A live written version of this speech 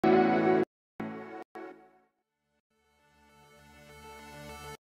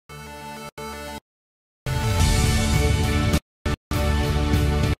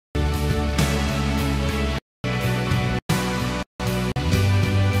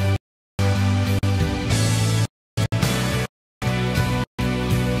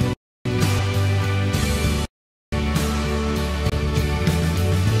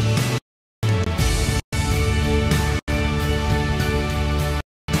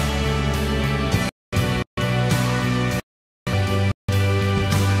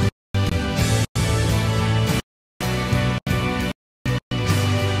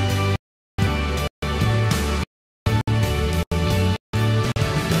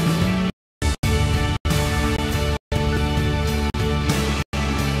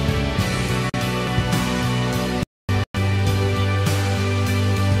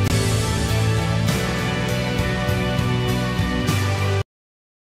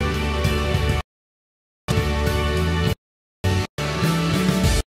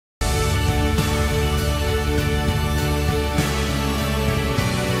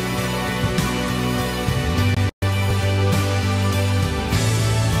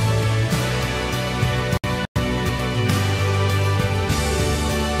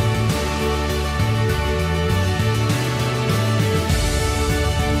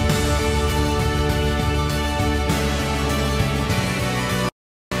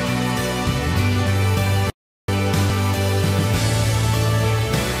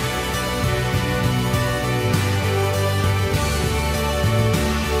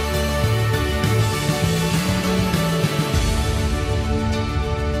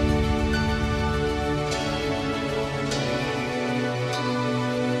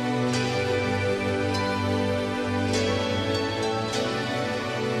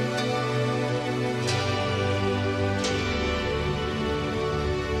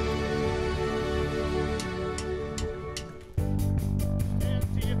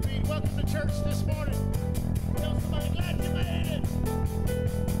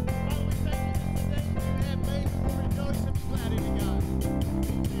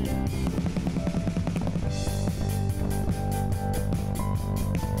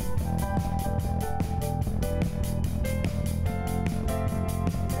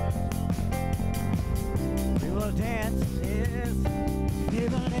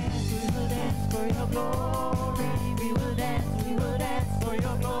glory. We will dance for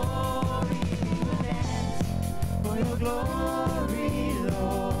your glory. We will dance for your glory,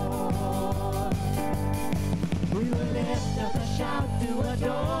 Lord. We will lift up a shout to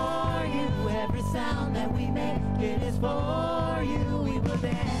adore you. Every sound that we make, it is for you. We will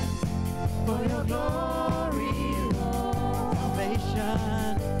dance for your glory, Lord.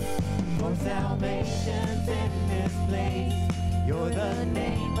 For salvation's in this place. You're the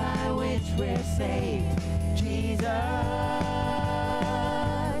name by which we're saved. Jesus,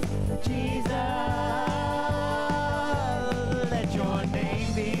 Jesus. Let your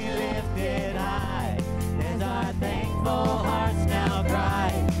name be lifted high as our thankful hearts now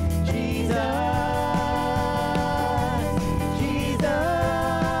cry. Jesus, Jesus.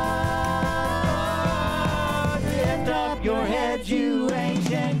 Lift up your heads, you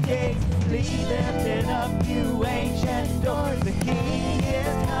ancient gates. Be lifted up, you ancient doors. The King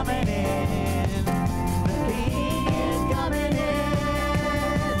is coming in. The King is coming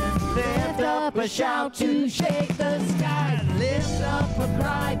in. Lift up a shout to shake the sky. Lift up a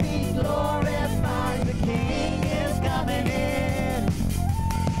cry, be glorified. The King is coming in.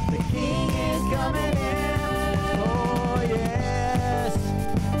 The King is coming in. Oh, yes.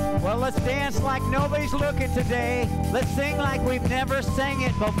 Well, let's dance like nobody's looking today. Let's sing like we've never sang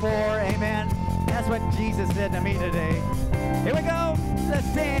it before. Amen. That's what Jesus said to me today. Here we go. Let's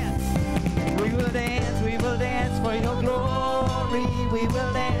dance. We will dance for your glory. We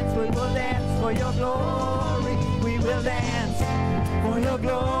will dance for your glory. We will dance for your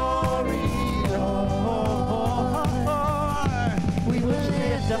glory, Lord. We will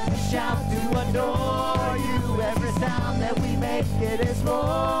lift up a shout to adore you. Every sound that we make, it is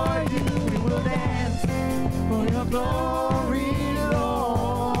for you. We will dance for your glory,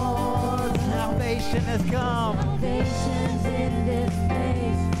 Lord. Salvation has come. Salvation's in this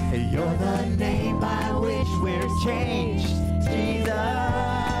place. You're the name by which we're changed. Jesus,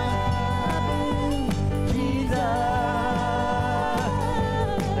 Jesus.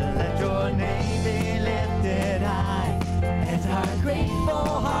 Let your name be lifted high as our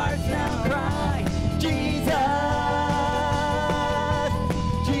grateful hearts now cry. Jesus,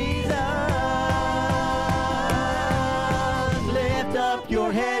 Jesus. Lift up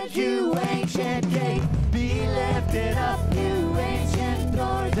your head, you ancient gate. Be lifted up, you ancient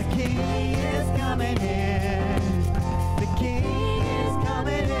doors. The King is coming in. The King is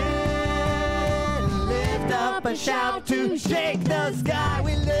coming in. Lift up a shout to shake the sky.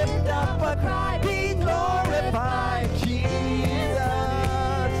 We lift up a cry, be glorified. Jesus,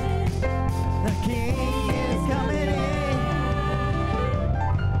 the King is coming in.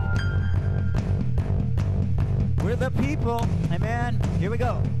 We're the people, amen. Here we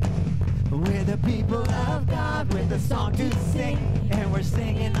go. We're the people of God with a song to sing, and we're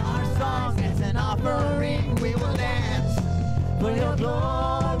singing our song as an offering. We will dance for your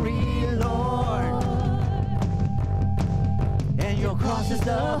glory, Lord. And your cross is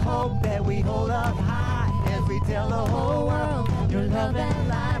the hope that we hold up high as we tell the whole world your love and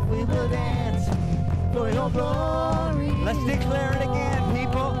life. We will dance for your glory. Let's declare it again,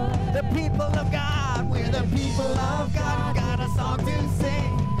 people. The people of God. We're the people of God. Got a song to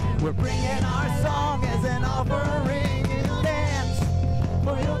sing. We're bringing our song as an offering. We'll dance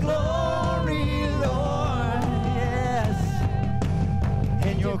for your glory, Lord. Yes.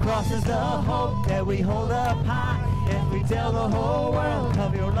 And your cross is the hope that we hold up high. As we tell the whole world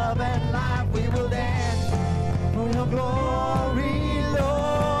of your love and life, we will dance for your glory,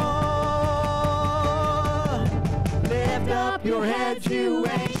 Lord. Lift up your heads, you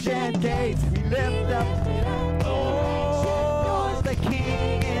ancient gates. We lift up, oh, the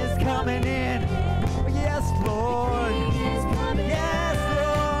King is coming in. Yes, Lord. Yes,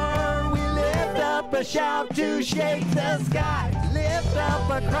 Lord. We lift up a shout to shake the sky. Lift up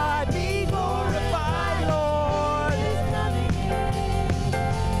a cry, be glorified, Lord.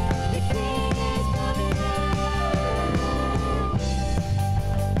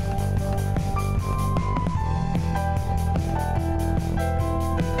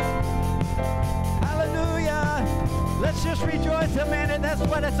 Let's just rejoice a minute. That's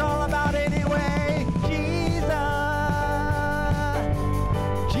what it's all about anyway. Jesus,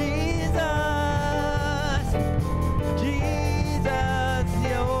 Jesus, Jesus,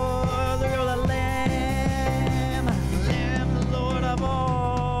 you're the Lamb, Lamb, Lord of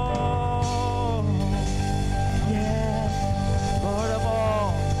all. Yes, Lord of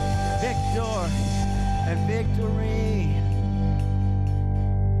all. Victor and victory.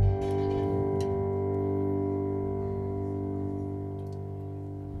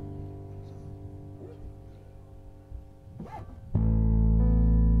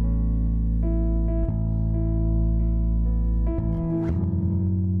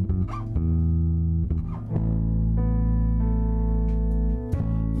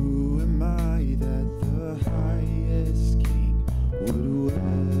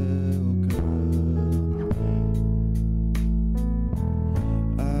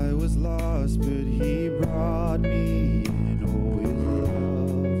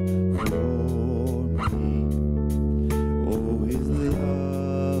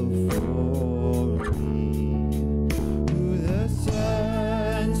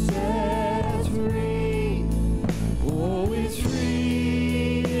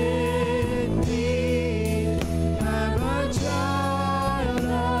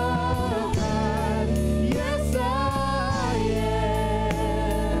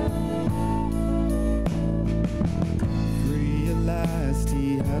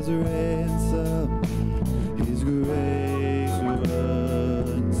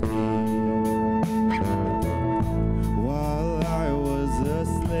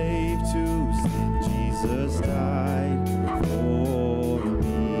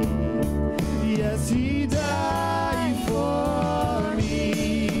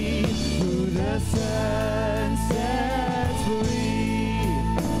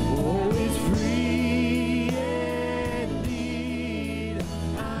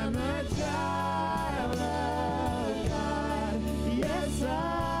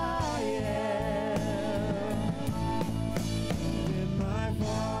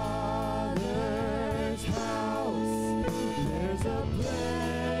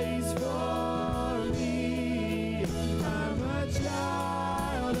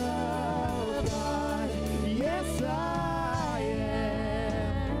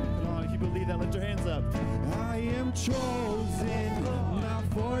 Lift your hands up. I am chosen, not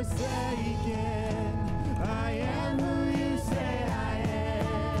forsaken. I am who you say I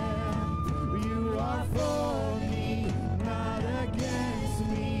am. You are for me, not against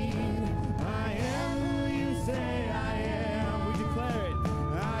me. I am who you say I am. We declare it.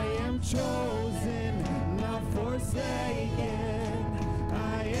 I am chosen, not forsaken.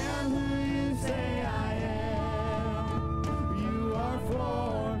 I am who you say I am. You are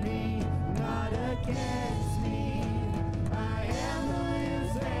for me, not against me. I am who you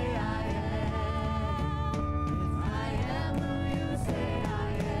say I am. I am who you say I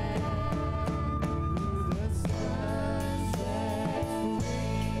am. The sun sets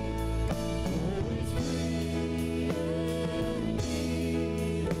free, who is free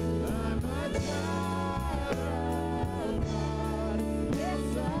indeed. I'm a child of God.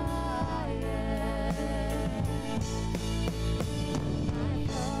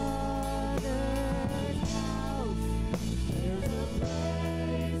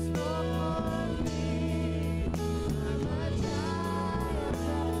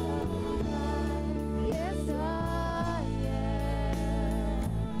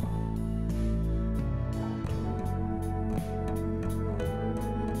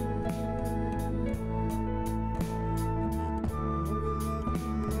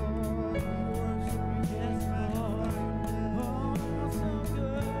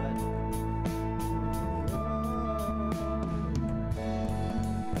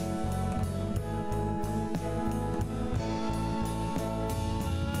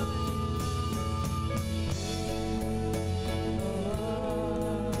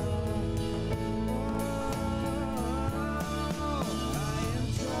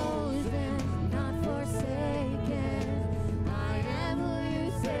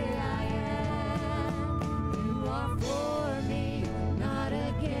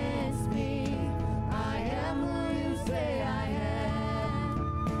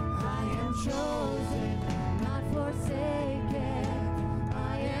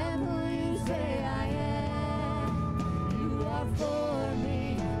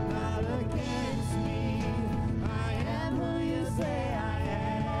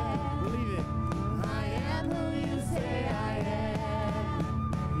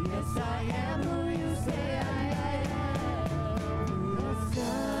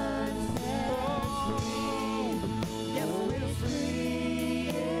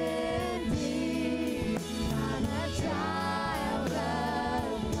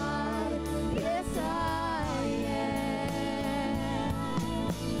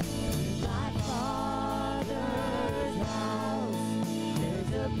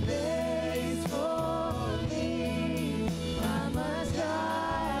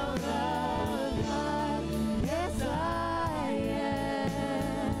 Yes, I am.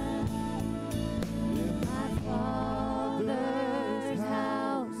 My Father's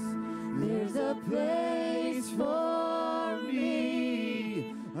house, there's a place for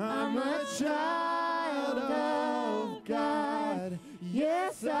me. I'm a child of God.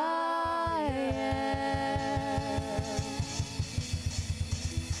 Yes, I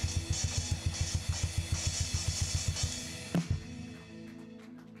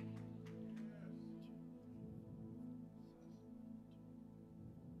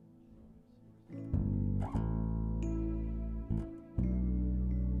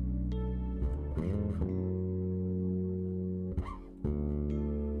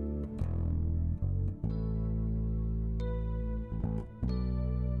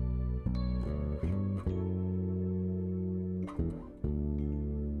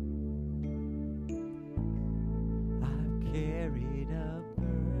carried a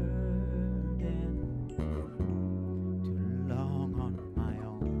burden too long on my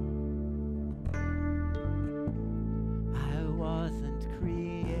own. I wasn't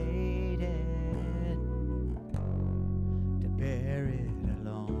created to bear it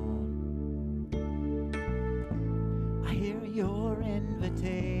alone. I hear your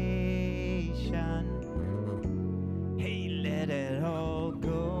invitation. Hey, let it all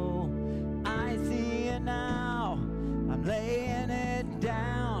go. I see it now. I'm laying it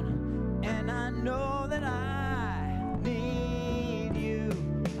down, and I know that I need you.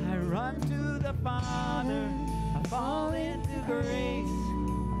 I run to the Father, I fall into grace.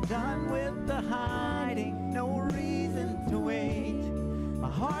 I'm done with the hiding, no reason to wait. My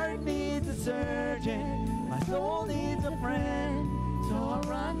heart needs a surgeon, my soul needs a friend. So I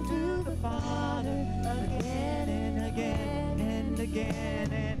run to the Father again and again and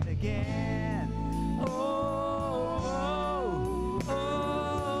again and again. Oh, oh, oh,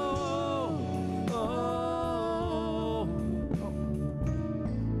 oh,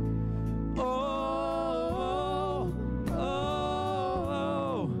 oh.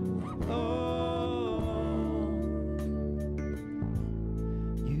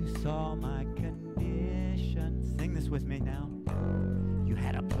 saw my condition. Sing this with me now. You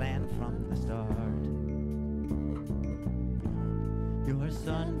had a plan from the start. Your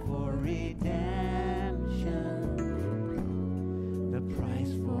son for redemption, the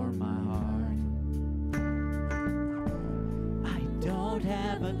price for my heart. I don't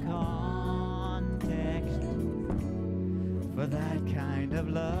have a context for that kind of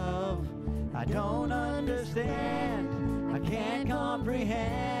love. I don't understand, I can't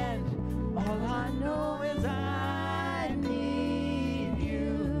comprehend. All I know is I need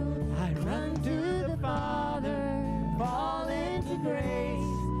you. I run to the Father, fall into grace.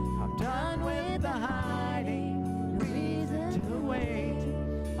 I'm done with the hiding, reason to wait.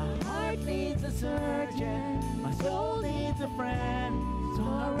 My heart needs a surgeon, my soul needs a friend. So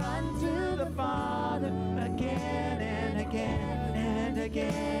I run to the Father again and again and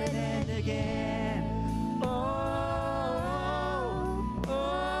again and again. Oh, oh,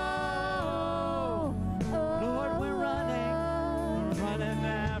 oh, Lord, we're running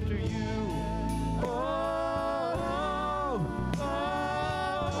after you. Oh,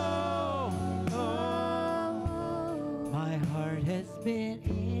 oh, oh, my heart has been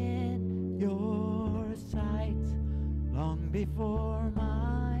in your sight long before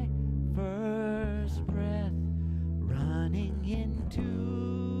my first breath, running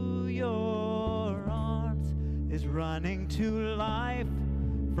into your arms is running to life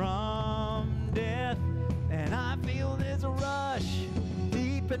from death. And I feel this rush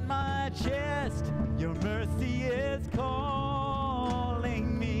deep in my chest. Your mercy is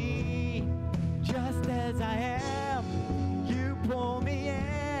calling me. Just as I am, you pull me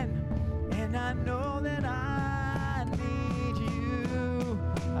in, and I know that I need you.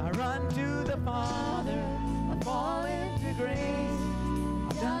 I run to the Father, I fall into grace.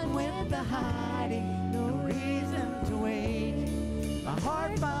 I'm done with the hiding, no reason to wait. My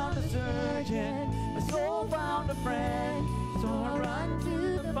heart found a surgeon, my soul found a friend. So I run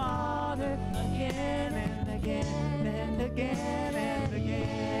to the Father again and again and again and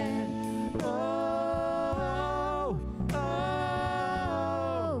again. Oh,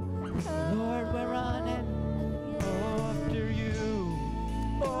 oh, Lord, we're running after you.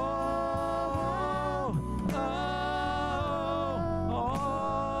 Oh, oh,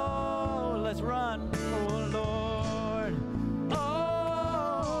 oh, let's run, oh Lord. Oh,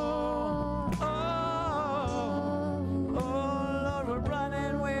 oh, oh, Lord, we're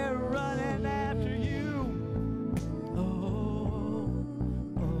running after you. Oh,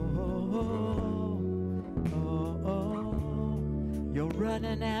 oh, oh, oh, you're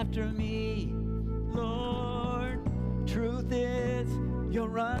running after me, Lord. Truth is, you're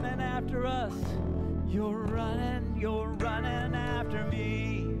running after us. You're running after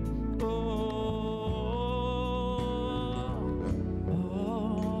me. Oh,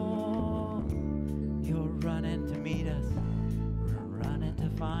 oh, you're running to meet us, running to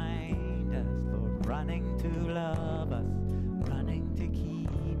find us, Lord, running to love us, running to keep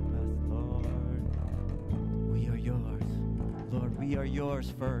us, Lord. We are yours, Lord, we are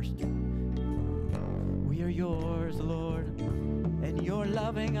yours first. We are yours, Lord, and you're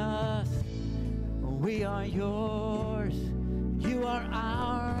loving us. We are yours, you are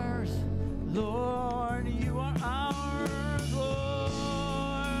ours, Lord, you are ours,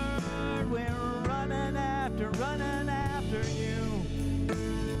 Lord. We're running after you.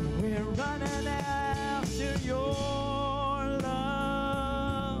 We're running after your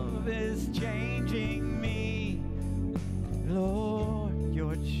love is changing me, Lord,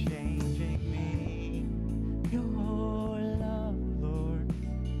 you're changing me. Your love, Lord.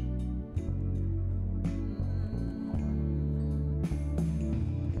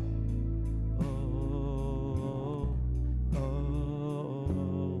 Oh,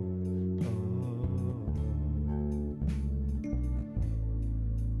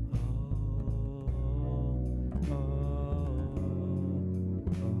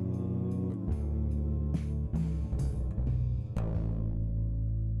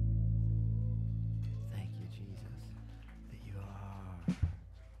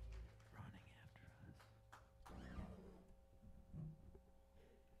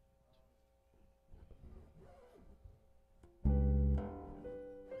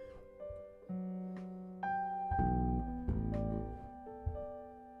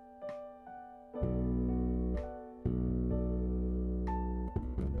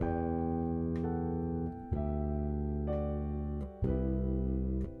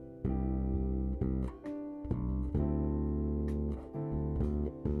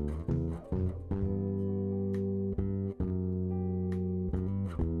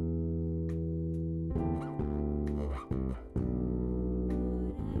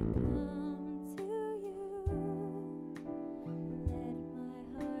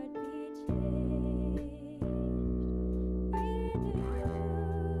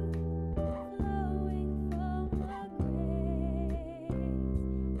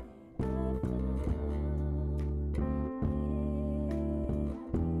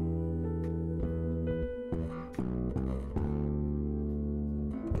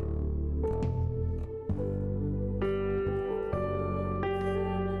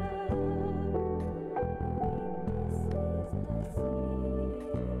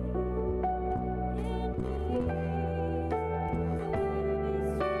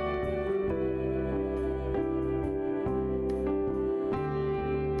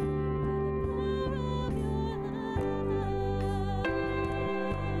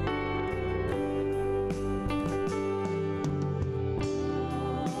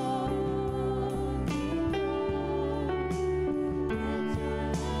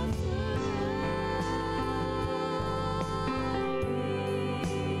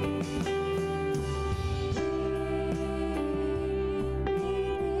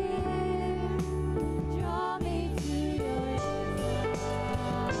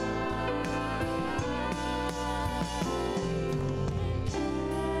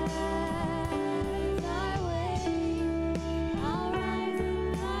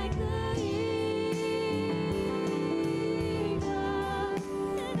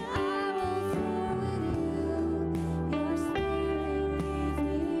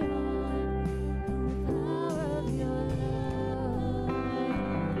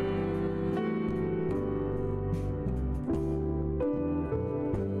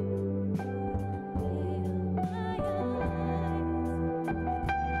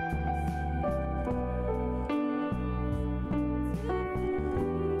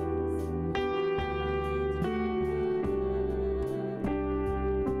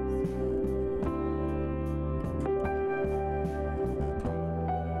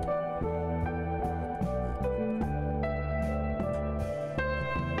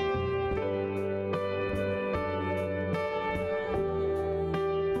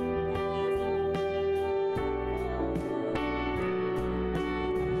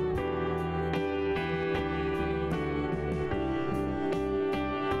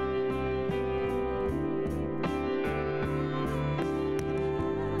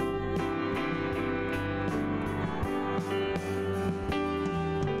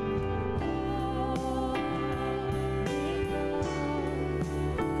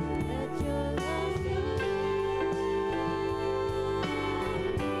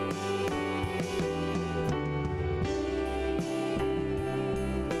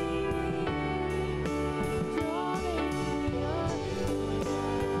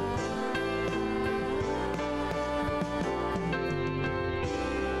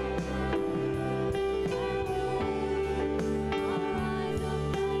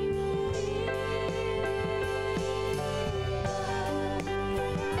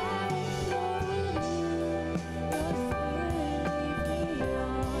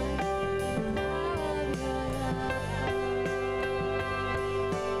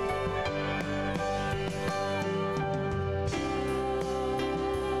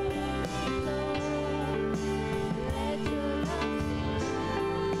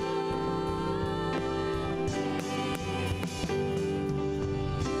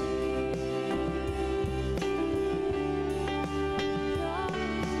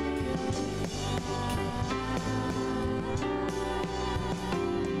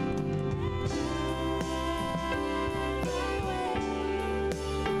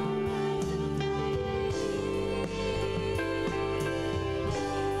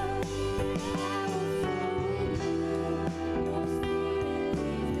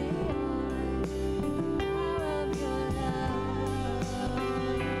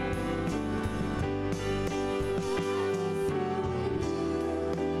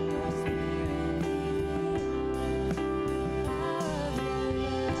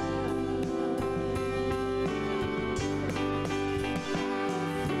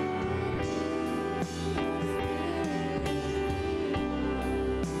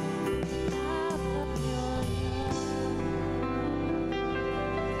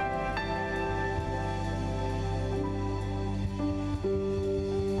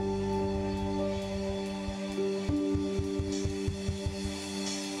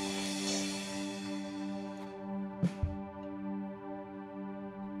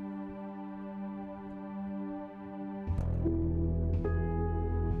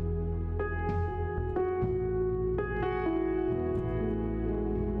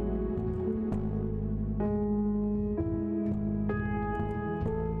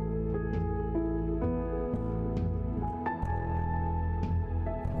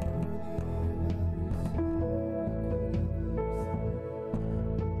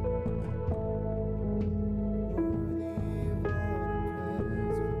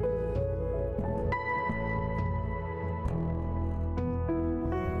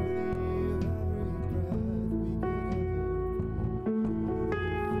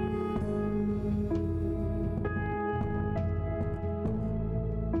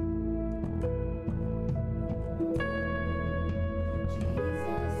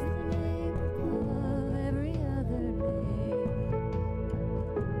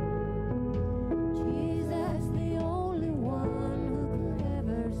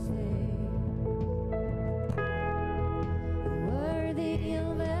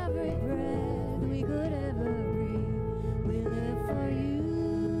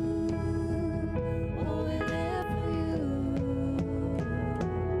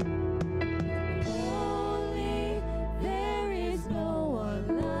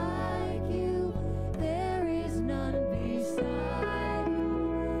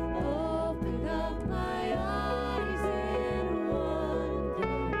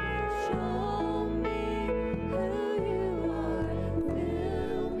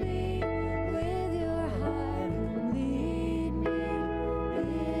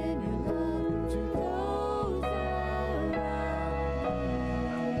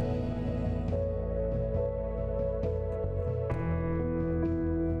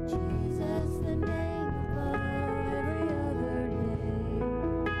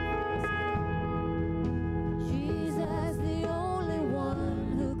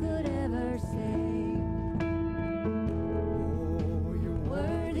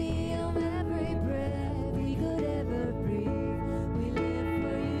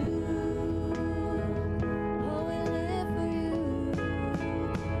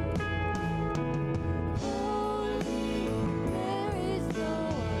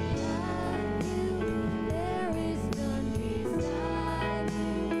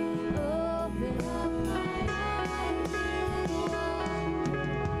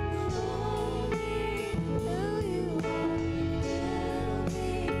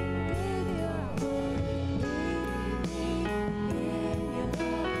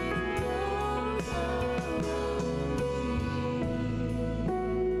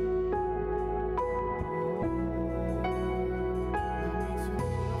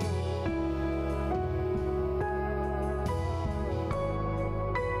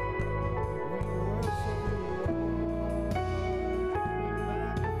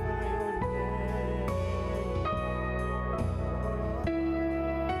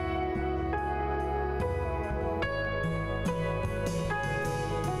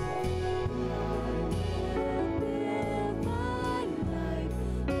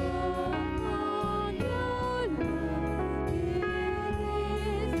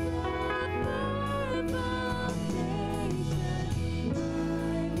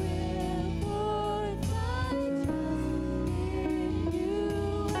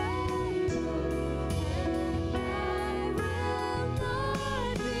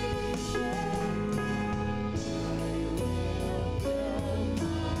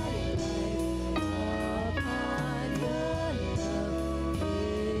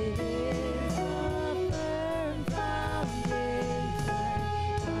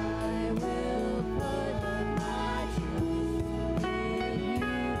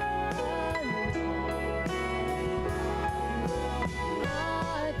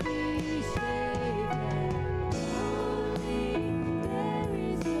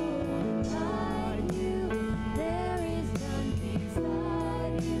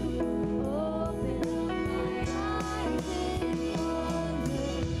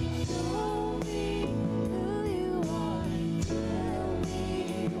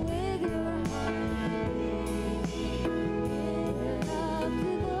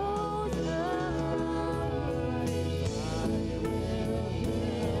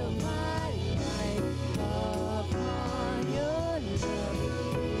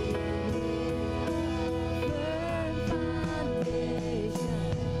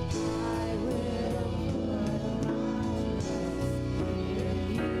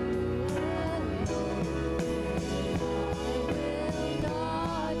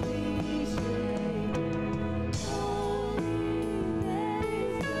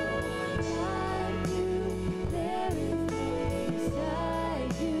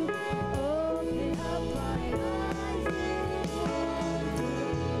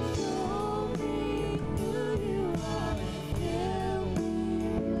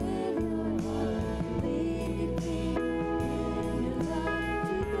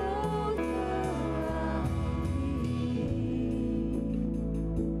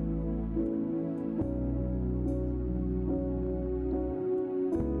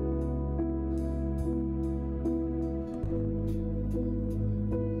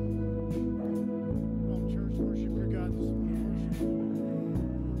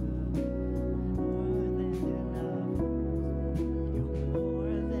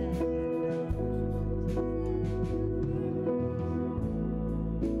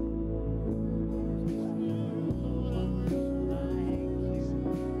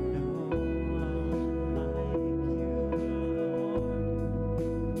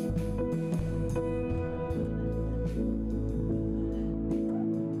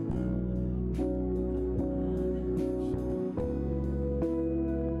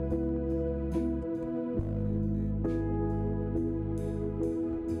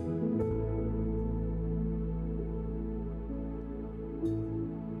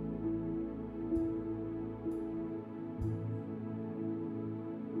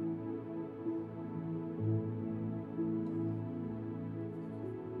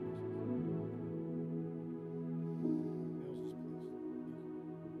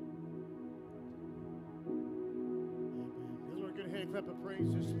 faith up a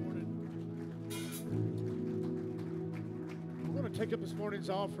praise this morning. We're going to take up this morning's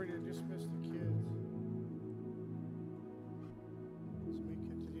offering and dismiss the kids as we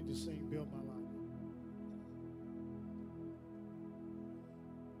continue to sing Build My Life.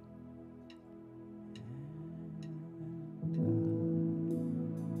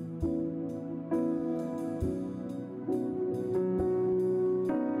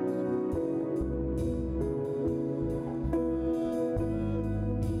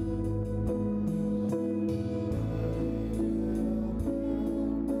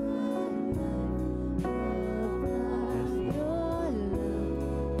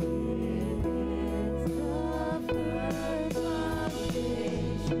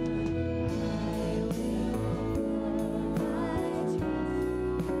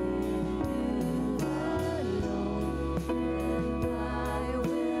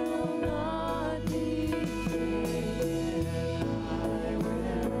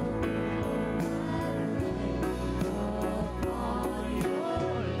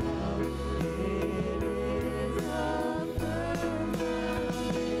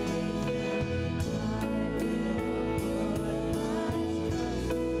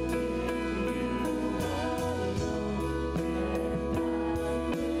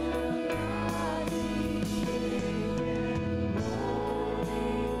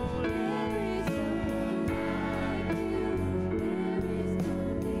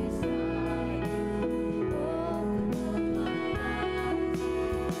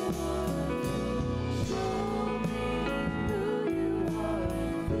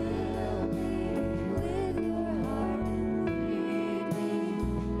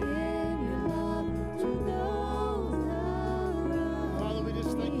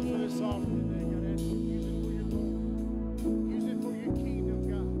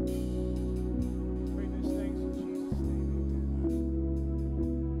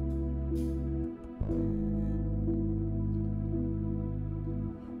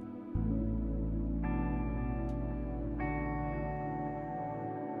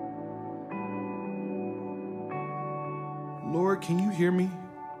 Lord, can you hear me?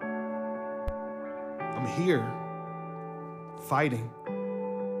 I'm here, fighting,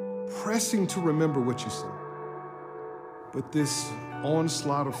 pressing to remember what you said. But this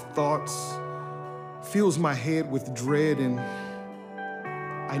onslaught of thoughts fills my head with dread, and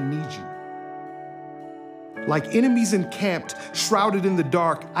I need you. Like enemies encamped, shrouded in the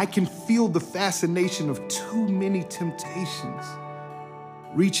dark, I can feel the fascination of too many temptations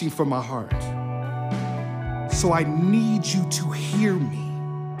reaching for my heart. So I need you to hear me.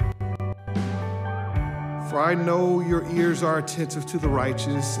 For I know your ears are attentive to the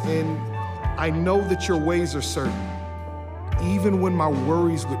righteous, and I know that your ways are certain. Even when my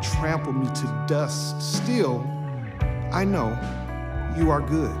worries would trample me to dust, still, I know you are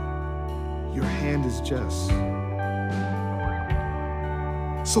good. Your hand is just.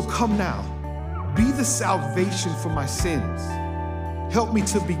 So come now, be the salvation for my sins. Help me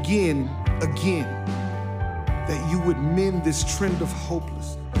to begin again, that you would mend this trend of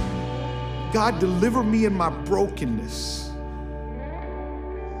hopelessness. God, deliver me in my brokenness.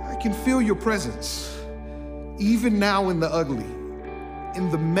 I can feel your presence, even now in the ugly, in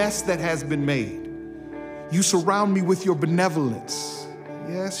the mess that has been made. You surround me with your benevolence.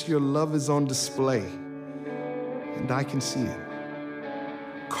 Yes, your love is on display, and I can see it.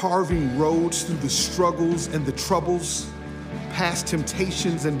 Carving roads through the struggles and the troubles, past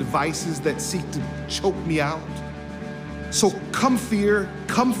temptations and devices that seek to choke me out. So come fear,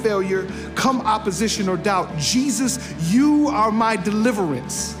 come failure, come opposition or doubt. Jesus, you are my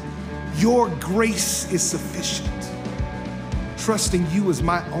deliverance. Your grace is sufficient. Trusting you is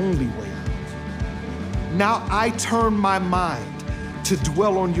my only way out. Now I turn my mind to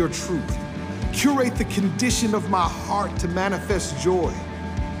dwell on your truth. Curate the condition of my heart to manifest joy.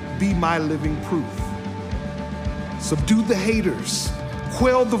 Be my living proof. Subdue the haters,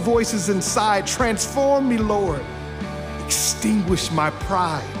 quell the voices inside. Transform me, Lord. Extinguish my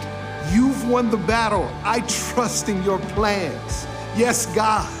pride. You've won the battle. I trust in your plans. Yes,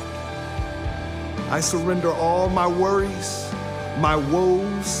 God. I surrender all my worries, my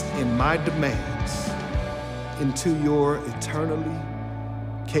woes, and my demands into your eternally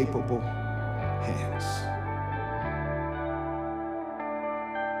capable hands.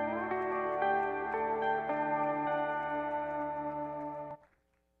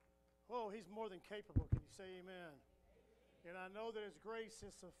 Oh, he's more than capable. Can you say amen? And I know that his grace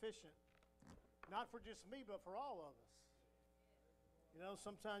is sufficient, not for just me, but for all of us. You know,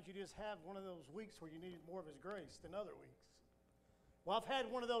 sometimes you just have one of those weeks where you need more of his grace than other weeks. Well, I've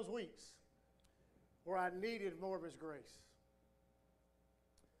had one of those weeks where I needed more of his grace.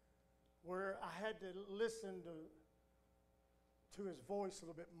 where I had to listen to his voice a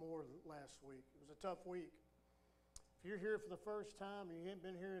little bit more last week. It was a tough week. If you're here for the first time and you haven't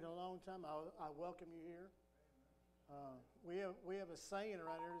been here in a long time, I welcome you here. We have a saying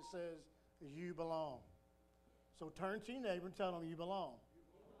around here that says, "You belong." So turn to your neighbor and tell them you belong.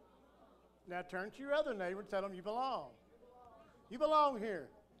 Now turn to your other neighbor and tell them you belong. You belong here.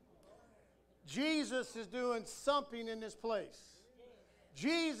 Jesus is doing something in this place.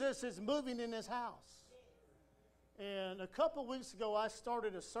 Jesus is moving in this house. And a couple weeks ago, I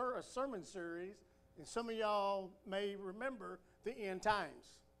started a sermon series, and some of y'all may remember the end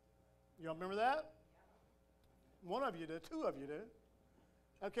times. Y'all remember that? One of you did, two of you did.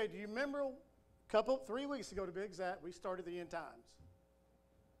 Okay, do you remember 3 weeks ago to be exact, we started the end times?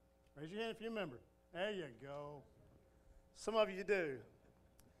 Raise your hand if you remember. There you go. Some of you do.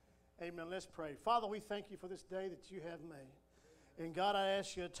 Amen. Let's pray. Father, we thank you for this day that you have made. And God, I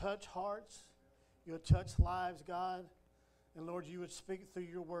ask you to touch hearts. You'll touch lives, God. And Lord, you would speak through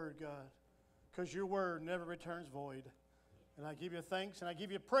your word, God. Because your word never returns void. And I give you thanks and I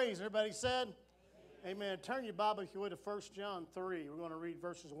give you praise. Everybody said? Amen. Turn your Bible, if you would, to 1 John 3. We're going to read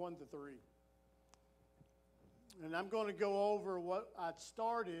verses 1 to 3. And I'm going to go over what I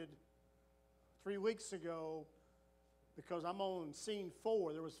started 3 weeks ago because I'm on scene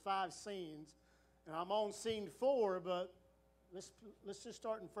 4. There was 5 scenes, and I'm on scene 4, but let's just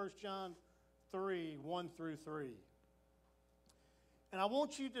start in 1 John 3, 1 through 3. And I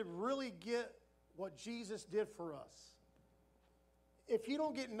want you to really get what Jesus did for us. If you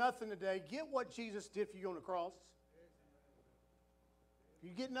don't get nothing today, get what Jesus did for you on the cross.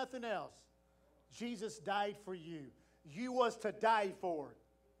 You get nothing else. Jesus died for you. You was to die for.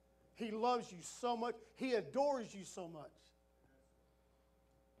 He loves you so much. He adores you so much.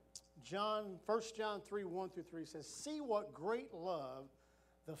 1 John 3, 1 through 3 says, "See what great love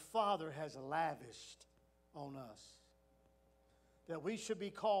the Father has lavished on us, that we should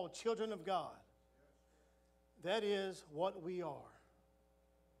be called children of God. That is what we are.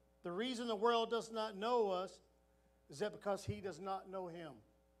 The reason the world does not know us is that because he does not know him."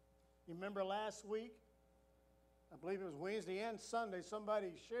 You remember last week, I believe it was Wednesday and Sunday,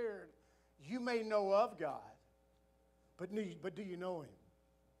 somebody shared, you may know of God, but do you know him?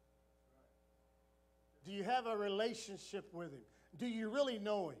 Do you have a relationship with him? Do you really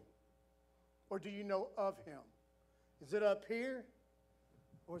know him? Or do you know of him? Is it up here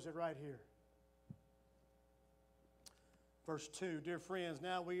or is it right here? Verse 2, "Dear friends,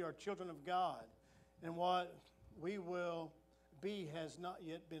 now we are children of God, and what we will be has not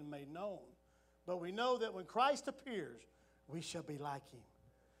yet been made known. But we know that when Christ appears, we shall be like him.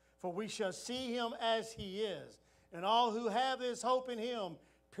 For we shall see him as he is. And all who have this hope in him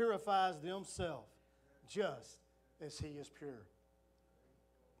purifies themselves, just as he is pure."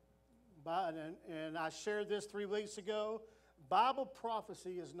 And I shared this 3 weeks ago. Bible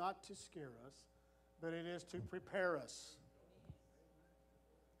prophecy is not to scare us, but it is to prepare us.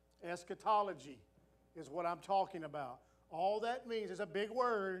 Eschatology is what I'm talking about. All that means is a big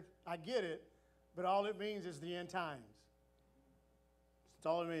word. I get it. But all it means is the end times. That's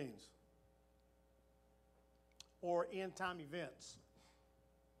all it means. Or end time events.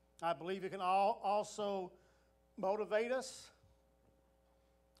 I believe it can also motivate us.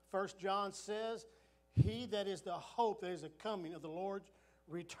 1 John says, "He that is the hope that is the coming of the Lord's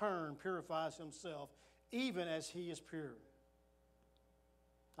return purifies himself, even as he is pure."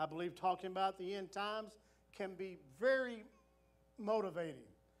 I believe talking about the end times can be very motivating.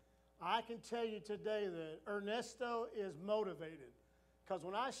 I can tell you today that Ernesto is motivated. Because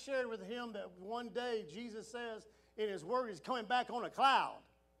when I shared with him that one day Jesus says in his word he's coming back on a cloud.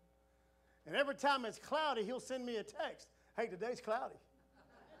 And every time it's cloudy, he'll send me a text. "Hey, today's cloudy."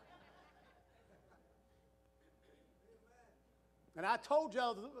 And I told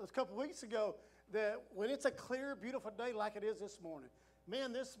y'all a couple weeks ago that when it's a clear, beautiful day like it is this morning,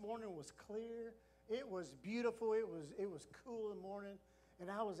 man, this morning was clear. It was beautiful. It was cool in the morning. And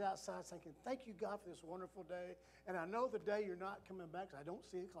I was outside thinking, thank you, God, for this wonderful day. And I know the day you're not coming back because I don't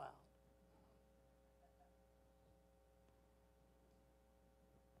see a cloud.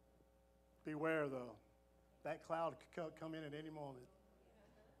 Beware, though. That cloud could come in at any moment.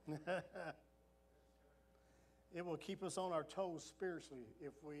 It will keep us on our toes spiritually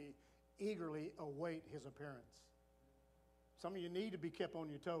if we eagerly await his appearance. Some of you need to be kept on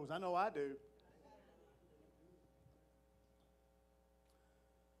your toes. I know I do.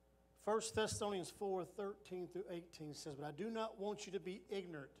 1 Thessalonians 4, 13 through 18 says, "But I do not want you to be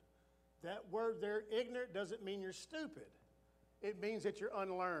ignorant." That word there, ignorant, doesn't mean you're stupid. It means that you're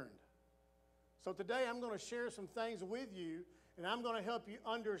unlearned. So today I'm going to share some things with you And I'm going to help you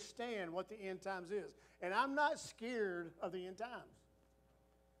understand what the end times is. And I'm not scared of the end times,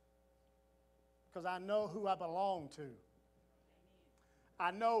 because I know who I belong to.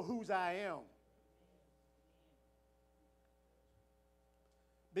 I know whose I am.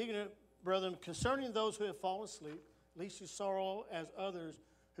 Brethren, concerning those who have fallen asleep, least you sorrow as others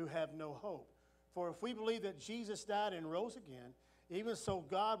who have no hope. For if we believe that Jesus died and rose again, even so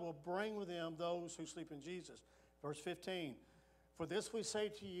God will bring with him those who sleep in Jesus. Verse 15, for this we say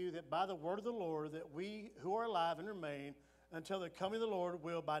to you, that by the word of the Lord, that we who are alive and remain until the coming of the Lord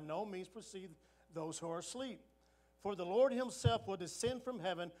will by no means precede those who are asleep. For the Lord himself will descend from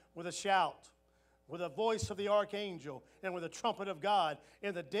heaven with a shout, with the voice of the archangel, and with the trumpet of God,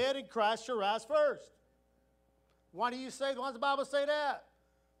 and the dead in Christ shall rise first. Why do you say, why does the Bible say that?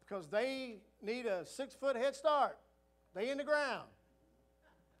 Because they need a 6-foot head start. They in the ground.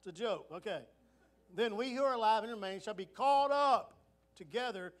 It's a joke, okay. Then we who are alive and remain shall be caught up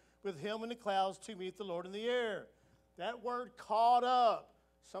together with him in the clouds to meet the Lord in the air. That word caught up,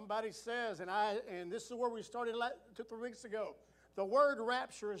 somebody says, and this is where we started 2 or 3 weeks ago. The word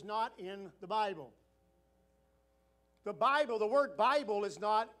rapture is not in the Bible. The word Bible is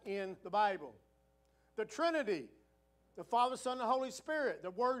not in the Bible. The Trinity, the Father, Son, and the Holy Spirit,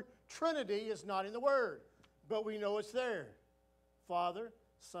 the word Trinity is not in the Word, but we know it's there. Father,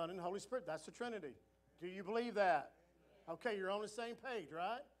 Son, and Holy Spirit, that's the Trinity. Do you believe that? Okay, you're on the same page,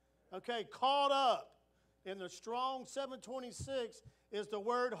 right? Okay, caught up in the Strong 726 is the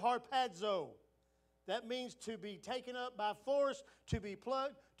word harpazo. That means to be taken up by force, to be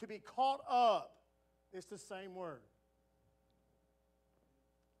plucked, to be caught up. It's the same word.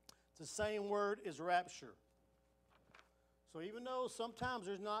 The same word is rapture. So even though sometimes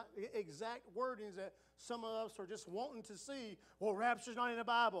there's not exact wordings that some of us are just wanting to see, well, rapture's not in the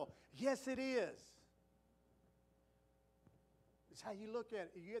Bible. Yes, it is. It's how you look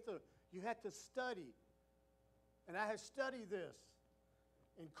at it. You have to study. And I have studied this.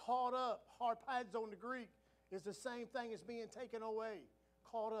 And caught up, harpazo in the Greek, is the same thing as being taken away.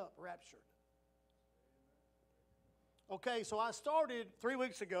 Caught up, raptured. Okay, so I started 3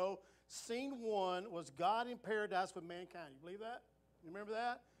 weeks ago. Scene 1 was God in paradise with mankind. You believe that? You remember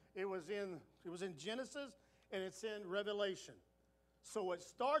that? It was in Genesis and it's in Revelation. So it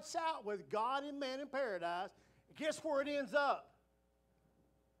starts out with God and man in paradise. Guess where it ends up?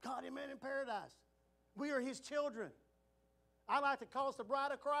 God and man in paradise. We are his children. I like to call us the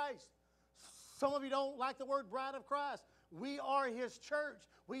bride of Christ. Some of you don't like the word bride of Christ. We are his church.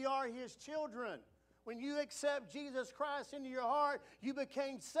 We are his children. When you accept Jesus Christ into your heart, you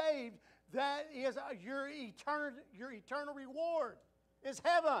became saved. That is your eternal reward. It's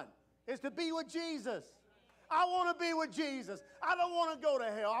heaven. It's to be with Jesus. I want to be with Jesus. I don't want to go to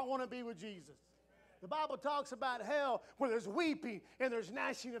hell. I want to be with Jesus. The Bible talks about hell where there's weeping and there's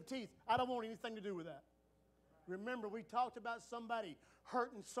gnashing of teeth. I don't want anything to do with that. Remember, we talked about somebody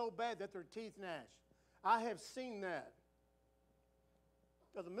hurting so bad that their teeth gnash. I have seen that.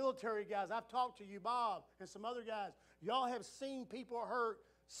 The military guys, I've talked to you, Bob, and some other guys. Y'all have seen people hurt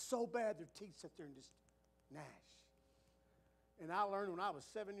so bad their teeth sit there and just gnash. And I learned when I was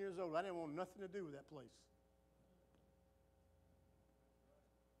 7 years old, I didn't want nothing to do with that place.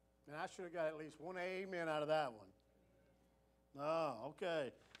 And I should have got at least one amen out of that one. Oh,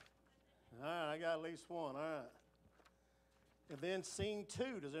 okay. All right, I got at least one. All right. And then scene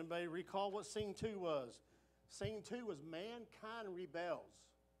 2. Does anybody recall what scene 2 was? Scene 2 was mankind rebels.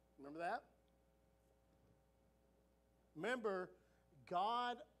 Remember that? Remember,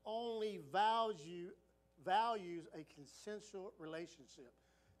 God only values a consensual relationship.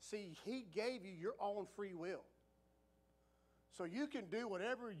 See, he gave you your own free will. So you can do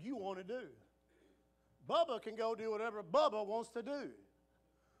whatever you want to do. Bubba can go do whatever Bubba wants to do.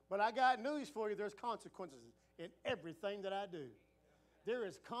 But I got news for you. There's consequences in everything that I do. There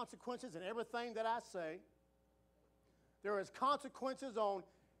is consequences in everything that I say. There is consequences on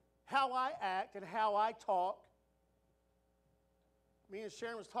how I act and how I talk. Me and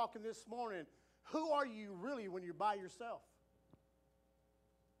Sharon was talking this morning. Who are you really when you're by yourself?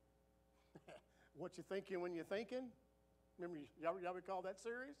 What you thinking when you're thinking? Remember, y'all recall that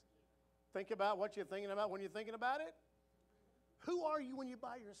series? Think about what you're thinking about when you're thinking about it. Who are you when you're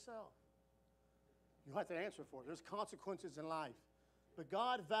by yourself? You have to answer for it. There's consequences in life. But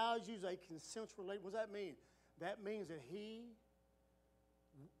God values a consensual relationship. What does that mean? That means that he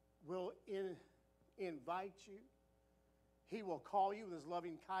will invite you. He will call you with his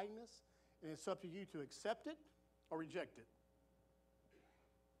loving kindness, and it's up to you to accept it or reject it.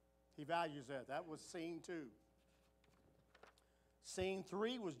 He values that. That was scene 2. Scene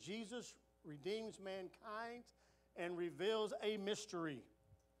 3 was Jesus redeems mankind and reveals a mystery.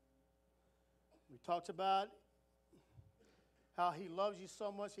 We talked about how he loves you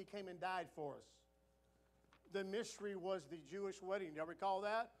so much he came and died for us. The mystery was the Jewish wedding. Do you recall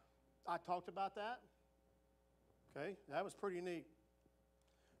that? I talked about that. Okay, that was pretty neat.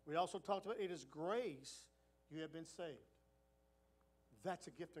 We also talked about it is grace you have been saved. That's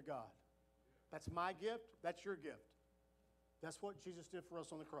a gift of God. That's my gift. That's your gift. That's what Jesus did for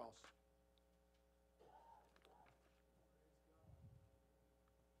us on the cross.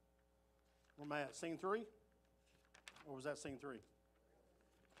 Where am I at? Scene 3? Or was that scene 3?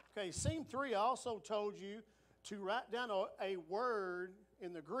 Okay, scene 3, I also told you to write down a word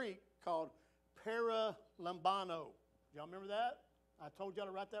in the Greek called paralambano. Y'all remember that? I told y'all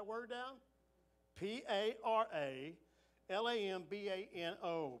to write that word down.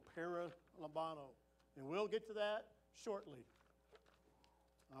 P-A-R-A-L-A-M-B-A-N-O. Paralambano. And we'll get to that shortly.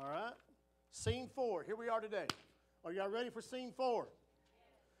 All right? Scene 4. Here we are today. Are y'all ready for scene 4?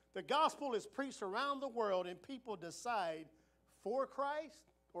 The gospel is preached around the world, and people decide for Christ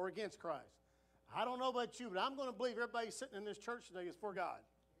or against Christ. I don't know about you, but I'm going to believe everybody sitting in this church today is for God.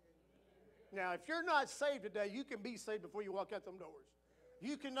 Now, if you're not saved today, you can be saved before you walk out them doors.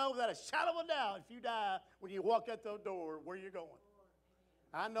 You can know without a shadow of a doubt if you die when you walk out the door where you're going.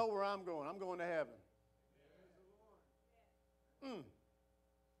 I know where I'm going. I'm going to heaven.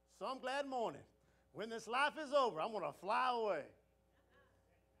 Some glad morning. When this life is over, I'm going to fly away.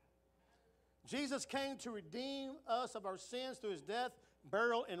 Jesus came to redeem us of our sins through his death,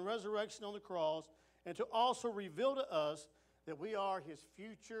 burial, and resurrection on the cross, and to also reveal to us that we are his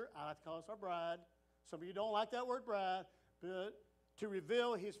future, I like to call us our bride. Some of you don't like that word bride, but to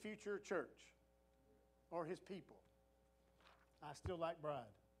reveal his future church or his people. I still like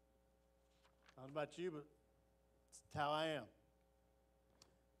bride. I don't know about you, but it's how I am.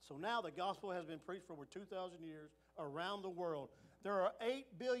 So now the gospel has been preached for over 2,000 years around the world. There are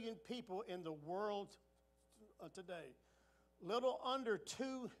 8 billion people in the world today. Little under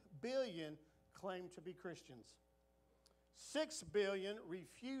 2 billion claim to be Christians. 6 billion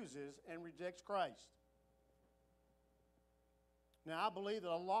refuses and rejects Christ. Now, I believe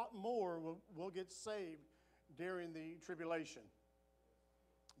that a lot more will get saved during the tribulation.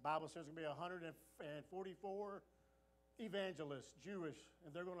 The Bible says there's going to be 144 evangelists, Jewish,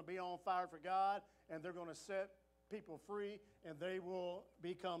 and they're going to be on fire for God, and they're going to set people free, and they will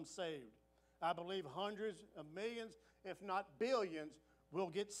become saved. I believe hundreds of millions, if not billions, will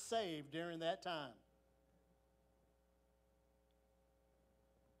get saved during that time.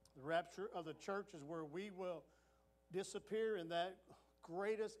 The rapture of the church is where we will disappear, and that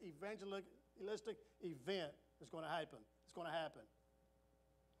greatest evangelistic event is going to happen. It's going to happen.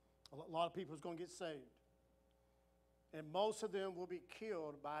 A lot of people is going to get saved. And most of them will be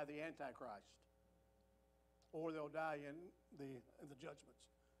killed by the Antichrist, or they'll die in the judgments.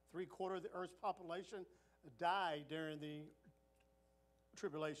 3/4 of the earth's population died during the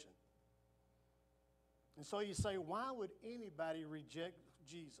tribulation. And so you say, why would anybody reject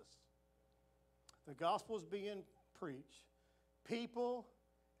Jesus? The gospel is being preached. People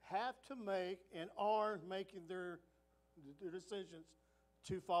have to make and are making their decisions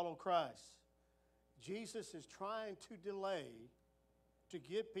to follow Christ. Jesus is trying to delay to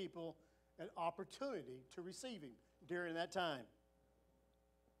give people an opportunity to receive him during that time.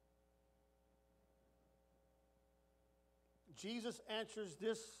 Jesus answers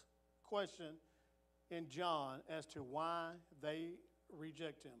this question in John as to why they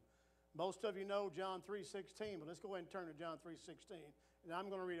reject him. Most of you know John 3:16, but let's go ahead and turn to John 3:16. And I'm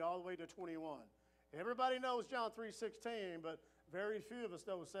going to read all the way to 21. Everybody knows John 3:16, but very few of us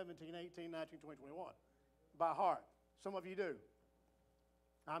know 17, 18, 19, 20, 21 by heart. Some of you do.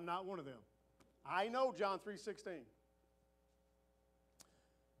 I'm not one of them. I know John 3:16.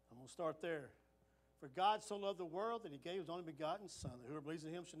 I'm going to start there. For God so loved the world that he gave his only begotten Son, that whoever believes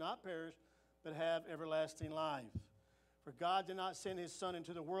in him should not perish, but have everlasting life. For God did not send his Son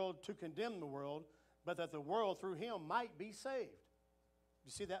into the world to condemn the world, but that the world through him might be saved.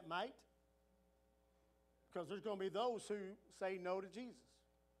 You see that might? Because there's going to be those who say no to Jesus.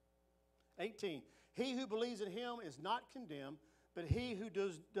 18. He who believes in him is not condemned, but he who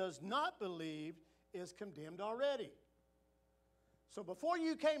does not believe is condemned already. So before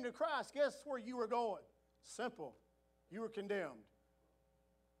you came to Christ, guess where you were going? Simple. You were condemned.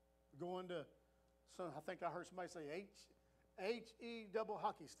 Going to, I think I heard somebody say H-E double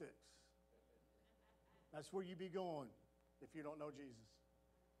hockey sticks. That's where you be going if you don't know Jesus.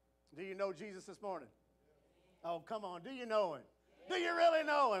 Do you know Jesus this morning? Oh, come on. Do you know him? Do you really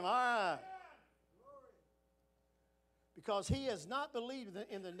know him? All right. Because he has not believed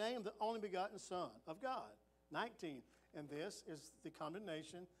in the name of the only begotten Son of God. 19. And this is the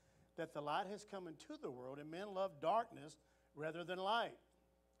condemnation, that the light has come into the world, and men love darkness rather than light.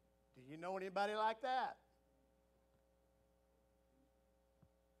 Do you know anybody like that?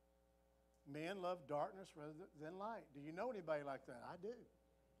 Men love darkness rather than light. Do you know anybody like that? I do.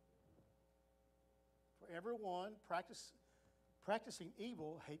 For everyone practicing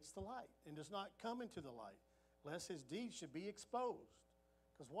evil hates the light and does not come into the light, lest his deeds should be exposed.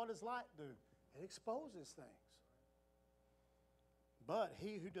 Because what does light do? It exposes things. But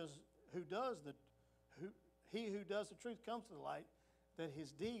he who does the truth comes to the light, that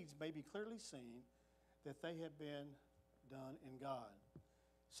his deeds may be clearly seen, that they have been done in God.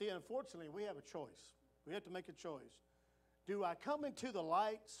 See, unfortunately, we have a choice. We have to make a choice. Do I come into the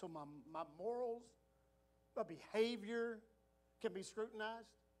light so my morals, my behavior can be scrutinized?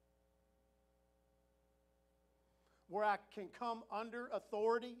 Where I can come under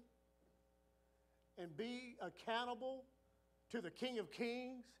authority and be accountable to the King of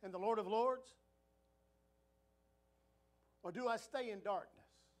Kings and the Lord of Lords? Or do I stay in darkness?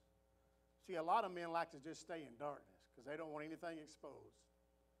 See, a lot of men like to just stay in darkness because they don't want anything exposed.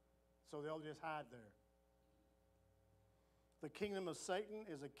 So they'll just hide there. The kingdom of Satan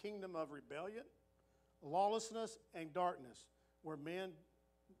is a kingdom of rebellion, lawlessness, and darkness, where men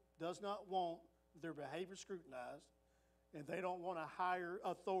does not want their behavior scrutinized, and they don't want a higher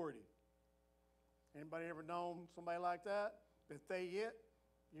authority. Anybody ever known somebody like that? If they it,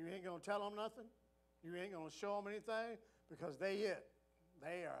 you ain't going to tell them nothing. You ain't going to show them anything because they it.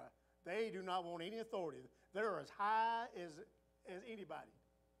 They do not want any authority. They're as high as anybody.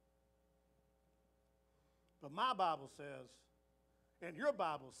 But my Bible says, and your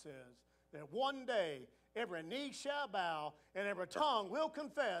Bible says, that one day every knee shall bow and every tongue will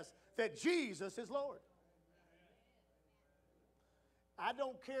confess that Jesus is Lord. I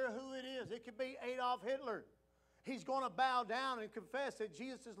don't care who it is. It could be Adolf Hitler. He's going to bow down and confess that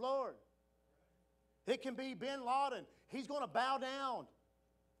Jesus is Lord. It can be bin Laden. He's going to bow down.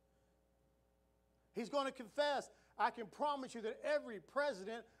 He's going to confess. I can promise you that every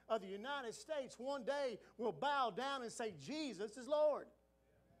president of the United States one day will bow down and say, Jesus is Lord.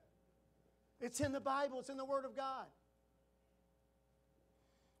 It's in the Bible. It's in the Word of God.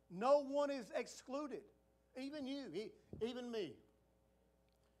 No one is excluded. Even you, even me.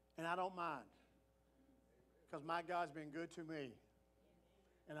 And I don't mind. Because my God's been good to me.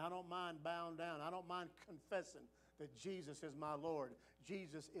 And I don't mind bowing down. I don't mind confessing that Jesus is my Lord.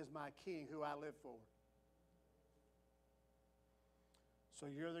 Jesus is my King who I live for. So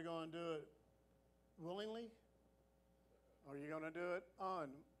you're either going to do it willingly or you're going to do it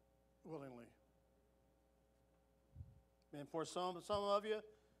unwillingly. And for some of you,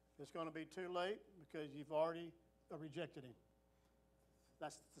 it's going to be too late because you've already rejected him.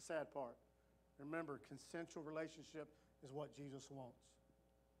 That's the sad part. Remember, consensual relationship is what Jesus wants.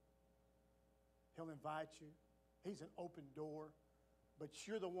 He'll invite you. He's an open door. But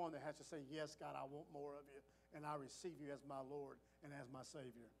you're the one that has to say, yes, God, I want more of you. And I receive you as my Lord and as my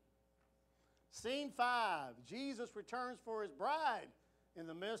Savior. Scene 5. Jesus returns for his bride in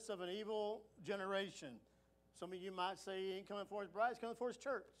the midst of an evil generation. Some of you might say he ain't coming for his bride. He's coming for his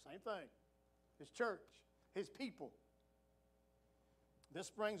church. Same thing. His church. His people. This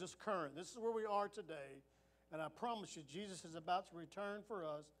brings us current. This is where we are today. And I promise you, Jesus is about to return for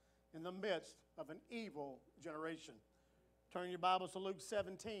us in the midst of an evil generation. Turn your Bibles to Luke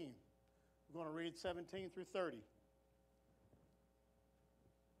 17. We're going to read 17 through 30.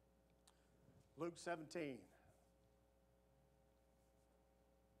 Luke 17.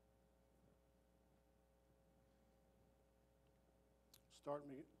 Start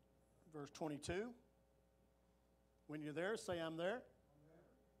me at verse 22. When you're there, say, I'm there.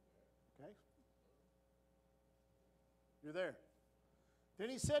 Okay. You're there. Then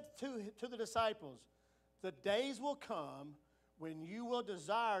he said to the disciples, the days will come when you will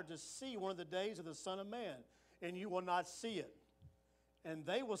desire to see one of the days of the Son of Man, and you will not see it. And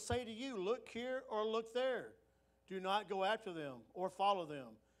they will say to you, look here or look there. Do not go after them or follow them.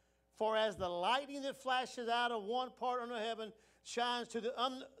 For as the lightning that flashes out of one part under heaven shines to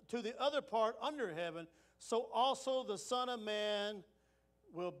the other part under heaven, so also the Son of Man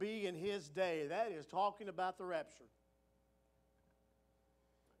will be in his day. That is talking about the rapture.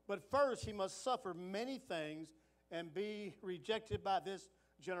 But first he must suffer many things and be rejected by this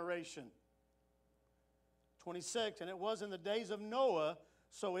generation. 26, and it was in the days of Noah,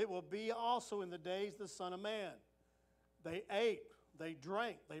 so it will be also in the days of the Son of Man. They ate, they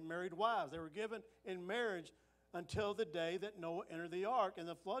drank, they married wives. They were given in marriage until the day that Noah entered the ark, and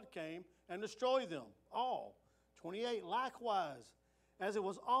the flood came and destroyed them all. 28, likewise, as it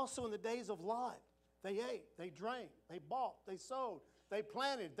was also in the days of Lot. They ate, they drank, they bought, they sowed, they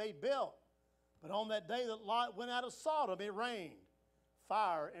planted, they built. But on that day that Lot went out of Sodom, it rained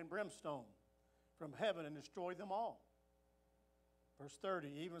fire and brimstone from heaven and destroyed them all. Verse 30,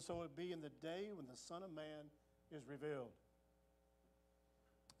 even so it be in the day when the Son of Man is revealed.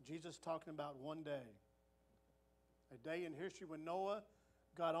 Jesus talking about one day. A day in history when Noah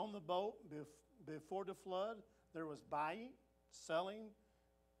got on the boat before the flood. There was buying, selling,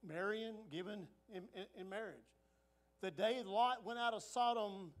 marrying, giving in marriage. The day Lot went out of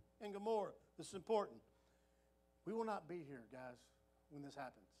Sodom and Gomorrah. This is important. We will not be here, guys, when this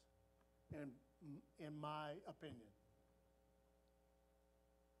happens, in my opinion.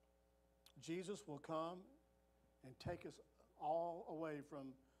 Jesus will come and take us all away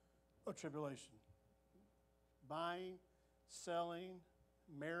from a tribulation. Buying, selling,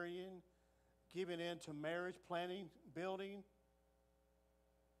 marrying, giving in to marriage, planning, building.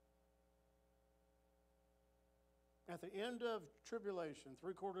 At the end of tribulation,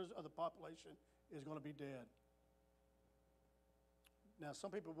 3/4 of the population is going to be dead. Now,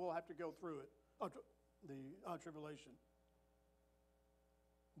 some people will have to go through it, the tribulation.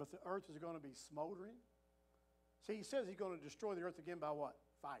 But the earth is going to be smoldering. See, he says he's going to destroy the earth again by what?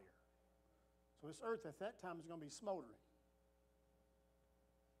 Fire. So this earth at that time is going to be smoldering.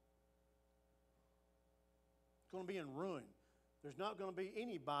 It's going to be in ruin. There's not going to be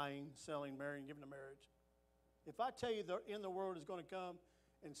any buying, selling, marrying, giving to marriage. If I tell you the end of the world is going to come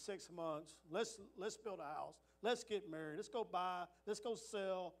in 6 months, let's build a house, let's get married, let's go buy, let's go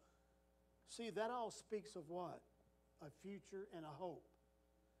sell. See, that all speaks of what? A future and a hope.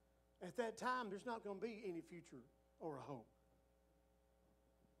 At that time, there's not going to be any future or a hope.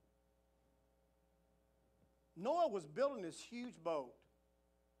 Noah was building this huge boat.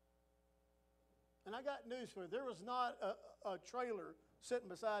 And I got news for you. There was not a trailer sitting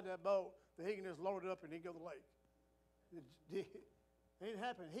beside that boat that he can just load it up and he'd go to the lake. It didn't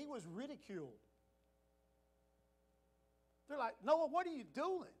happen. He was ridiculed. They're like, Noah, what are you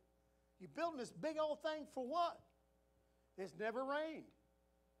doing? You building this big old thing for what? It's never rained.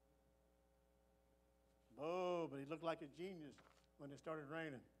 Oh, but he looked like a genius when it started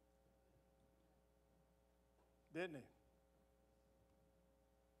raining. Didn't he?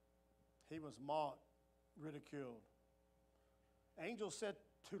 He was mocked, ridiculed. Angel said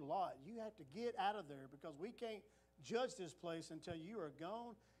to Lot, you have to get out of there because we can't judge this place until you are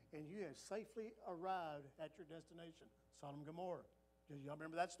gone and you have safely arrived at your destination, Sodom and Gomorrah. Y'all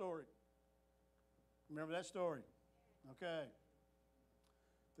remember that story? Remember that story? Okay.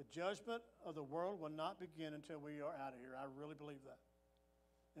 The judgment of the world will not begin until we are out of here. I really believe that.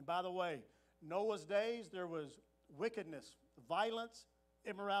 And by the way, Noah's days, there was wickedness, violence,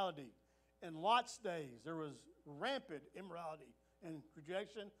 immorality. In Lot's days, there was rampant immorality and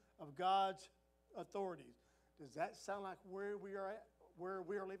rejection of God's authorities. Does that sound like where we are at, where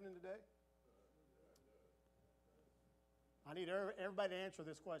we are living in today? I need everybody to answer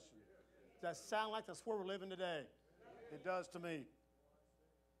this question. Does that sound like that's where we're living today? It does to me.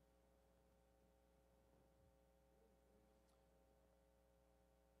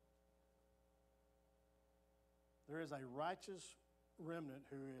 There is a righteous remnant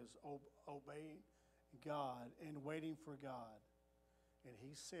who is obeying God and waiting for God. And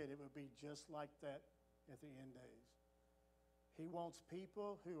he said it would be just like that at the end days. He wants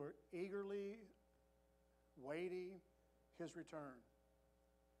people who are eagerly waiting his return.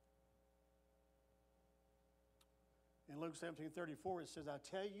 In Luke 17:34, it says, I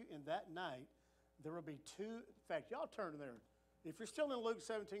tell you, in that night, there will be two. In fact, y'all turn there. If you're still in Luke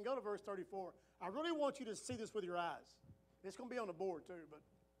 17, go to verse 34. I really want you to see this with your eyes. It's going to be on the board too, but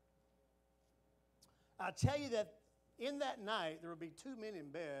I tell you that in that night, there will be two men in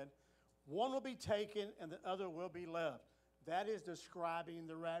bed. One will be taken and the other will be left. That is describing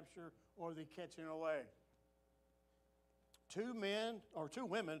the rapture or the catching away. Two men or two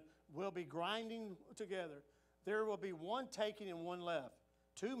women will be grinding together. There will be one taken and one left.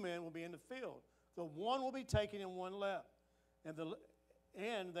 Two men will be in the field. The one will be taken and one left.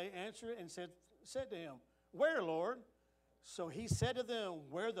 And they answered and said to him, where, Lord? So he said to them,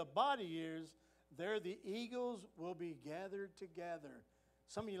 where the body is, there the eagles will be gathered together.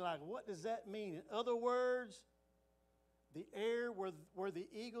 Some of you are like, what does that mean? In other words, the air where the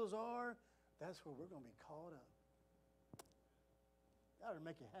eagles are, that's where we're going to be caught up. That ought to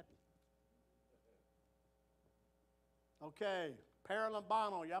make you happy. Okay,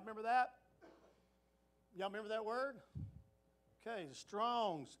 paralambano. Y'all remember that? Y'all remember that word? Okay,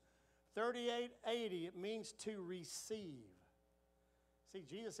 Strong's 3880. It means to receive. See,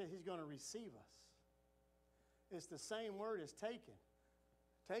 Jesus said he's going to receive us. It's the same word as taken.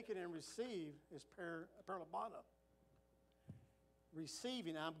 Taken and received is paralabana.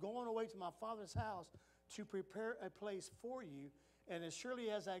 Receiving. I'm going away to my Father's house to prepare a place for you. And as surely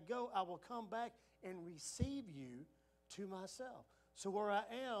as I go, I will come back and receive you to myself. So where I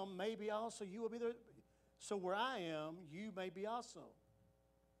am, maybe also you will be there. So where I am, you may be also.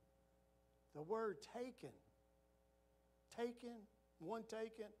 The word taken. Taken, one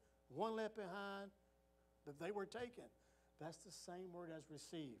left behind, but they were taken. That's the same word as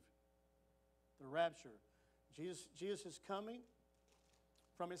received. The rapture. Jesus is coming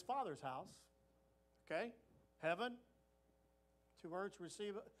from his Father's house. Okay? Heaven. Two words, to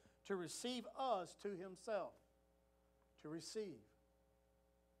receive us to himself. To receive.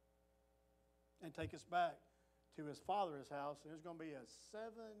 And take us back to his Father's house. And there's going to be a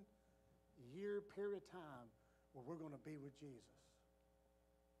 7-year period of time where we're going to be with Jesus.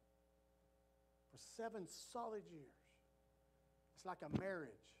 For 7 solid years. It's like a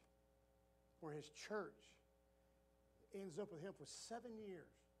marriage where his church ends up with him for 7 years.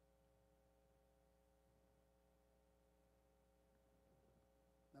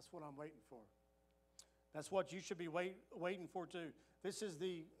 That's what I'm waiting for. That's what you should be waiting for too. This is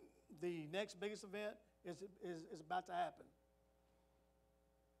the next biggest event is about to happen.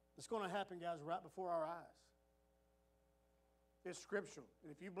 It's going to happen, guys, right before our eyes. It's scriptural.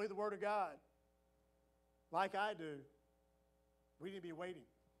 And if you believe the Word of God, like I do, we need to be waiting,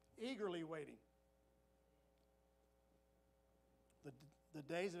 eagerly waiting. The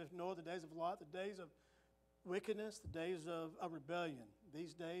days of Noah, the days of Lot, the days of wickedness, the days of rebellion.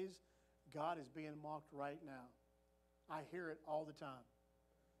 These days, God is being mocked right now. I hear it all the time.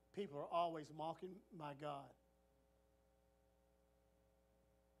 People are always mocking my God.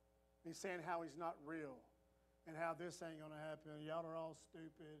 He's saying how he's not real and how this ain't going to happen. Y'all are all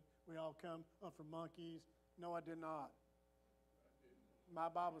stupid. We all come up for monkeys. No, I did not. My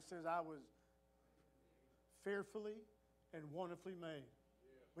Bible says I was fearfully and wonderfully made.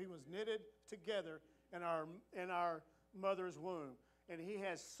 We was knitted together in our mother's womb. And he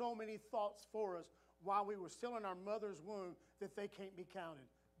has so many thoughts for us while we were still in our mother's womb that they can't be counted.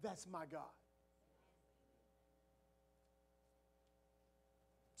 That's my God.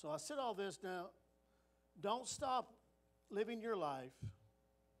 So I said all this now. Don't stop living your life.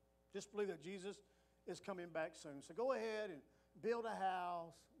 Just believe that Jesus is coming back soon. So go ahead and build a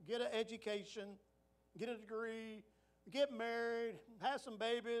house, get an education, get a degree, get married, have some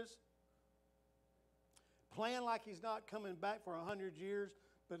babies. Plan like he's not coming back for 100 years,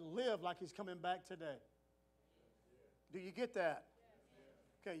 but live like he's coming back today. Do you get that?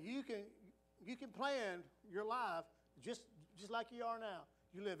 Okay, you can plan your life just like you are now.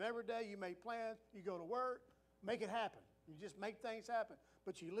 You live every day, you make plans, you go to work, make it happen. You just make things happen,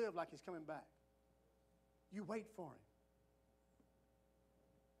 but you live like he's coming back. You wait for him.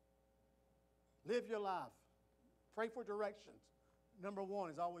 Live your life. Pray for directions. Number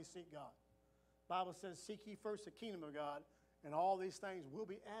 1 is always seek God. The Bible says, seek ye first the kingdom of God, and all these things will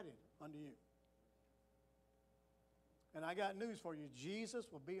be added unto you. And I got news for you. Jesus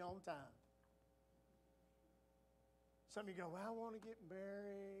will be on time. Some of you go, well, I want to get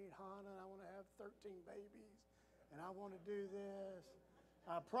married, Hannah. I want to have 13 babies, and I want to do this.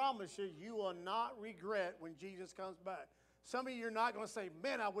 I promise you, you will not regret when Jesus comes back. Some of you are not going to say,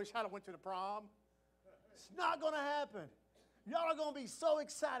 man, I wish I'd have went to the prom. It's not going to happen. Y'all are going to be so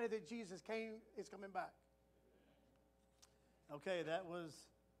excited that Jesus is coming back. Okay, that was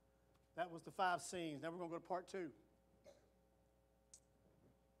the 5 scenes. Now we're going to go to part 2. And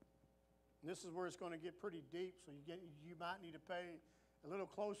this is where it's going to get pretty deep, so you might need to pay a little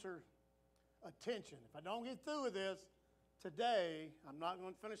closer attention. If I don't get through with this today, I'm not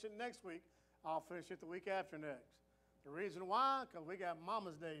going to finish it next week. I'll finish it the week after next. The reason why? Because we got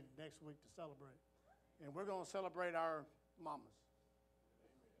Mama's Day next week to celebrate. And we're going to celebrate our mamas.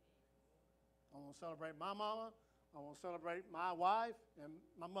 I want to celebrate my mama. I want to celebrate my wife and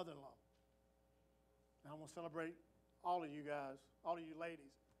my mother-in-law. And I want to celebrate all of you guys, all of you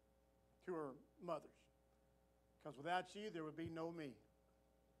ladies who are mothers. Because without you, there would be no me.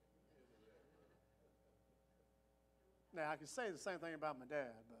 Now, I can say the same thing about my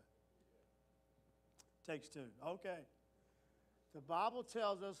dad, but it takes 2. Okay. The Bible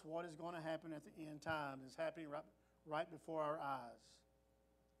tells us what is going to happen at the end time. It's happening right before our eyes.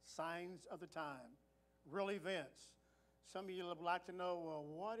 Signs of the time. Real events. Some of you would like to know, well,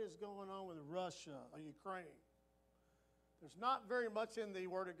 what is going on with Russia or Ukraine? There's not very much in the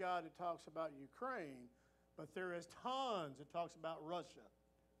Word of God that talks about Ukraine, but there is tons that talks about Russia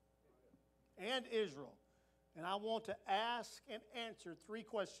and Israel. And I want to ask and answer 3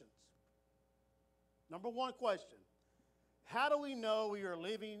 questions. Number 1 question, How do we know we are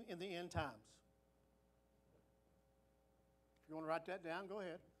living in the end times? If you want to write that down, go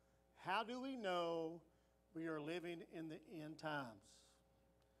ahead. How do we know we are living in the end times?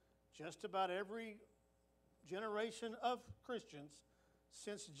 Just about every generation of Christians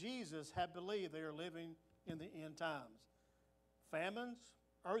since Jesus have believed they are living in the end times. Famines,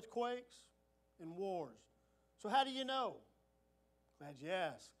 earthquakes, and wars. So how do you know? Glad you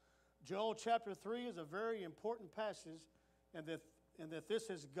asked. Joel chapter 3 is a very important passage, and that this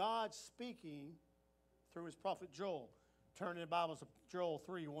is God speaking through his prophet Joel. Turn in the Bibles to Joel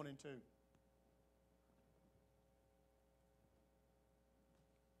 3, 1 and 2.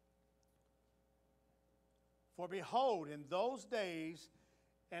 For behold, in those days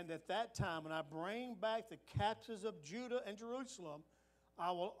and at that time, when I bring back the captives of Judah and Jerusalem,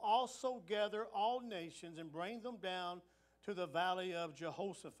 I will also gather all nations and bring them down to the valley of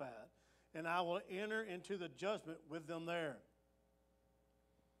Jehoshaphat, and I will enter into the judgment with them there.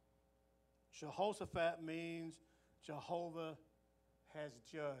 Jehoshaphat means Jehovah has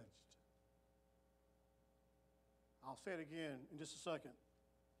judged. I'll say it again in just a second.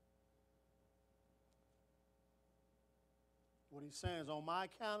 What he's saying is, on my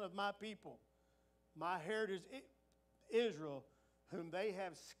account of my people, my heritage Israel, whom they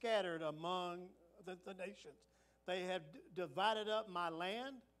have scattered among the nations. They have divided up my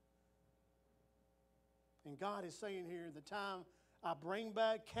land. And God is saying here, the time I bring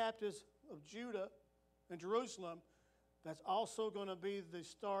back captives of Judah and Jerusalem, that's also going to be the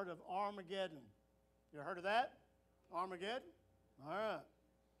start of Armageddon. You heard of that? Armageddon? All right.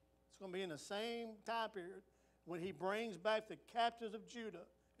 It's going to be in the same time period when he brings back the captives of Judah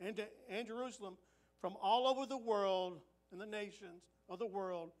and Jerusalem from all over the world and the nations of the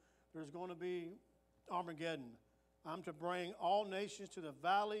world. There's going to be Armageddon. I'm to bring all nations to the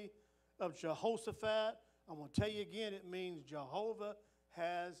valley of Jehoshaphat. I'm going to tell you again, it means Jehovah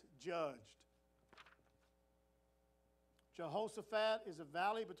has judged. Jehoshaphat is a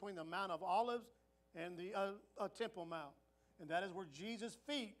valley between the Mount of Olives and the Temple Mount. And that is where Jesus'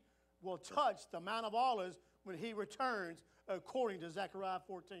 feet will touch the Mount of Olives when he returns, according to Zechariah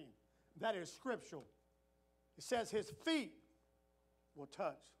 14. That is scriptural. It says his feet will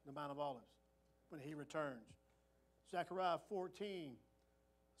touch the Mount of Olives when he returns. Zechariah 14.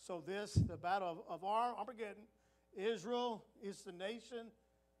 So this, the battle of Armageddon, Israel is the nation.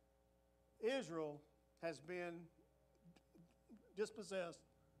 Israel has been dispossessed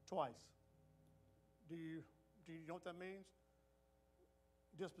twice. Do you know what that means?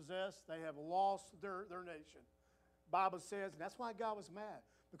 Dispossessed, they have lost their nation. Bible says, and that's why God was mad,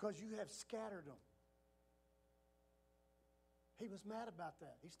 because you have scattered them. He was mad about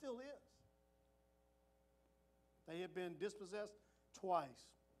that. He still is. They have been dispossessed twice.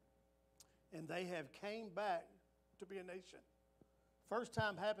 And they have came back to be a nation. First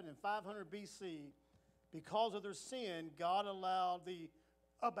time happened in 500 BC. Because of their sin, God allowed the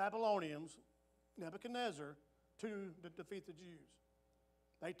Babylonians, Nebuchadnezzar, to defeat the Jews.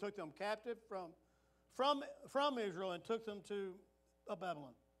 They took them captive from Israel and took them to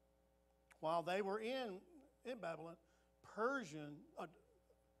Babylon. While they were in Babylon, Persia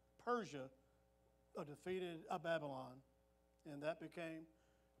defeated Babylon, and that became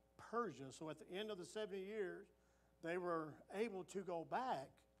Persia. So at the end of the 70 years, they were able to go back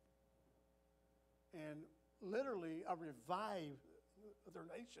and literally revive their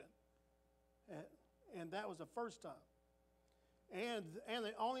nation. And that was the first time. And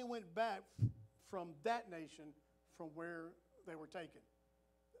they only went back from that nation from where they were taken,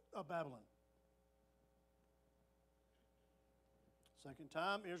 Babylon. Second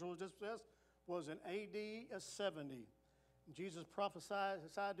time Israel was dispossessed was in AD 70. Jesus prophesied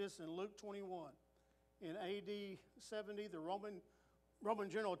this in Luke 21. In AD 70, the Roman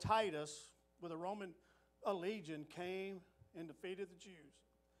general Titus, with a Roman legion, came and defeated the Jews,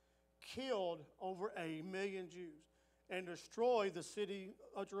 killed over 1 million Jews, and destroyed the city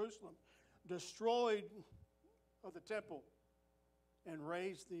of Jerusalem, destroyed the temple, and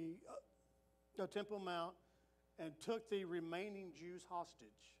razed the Temple Mount, and took the remaining Jews hostage.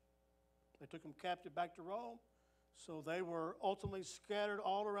 They took them captive back to Rome, so they were ultimately scattered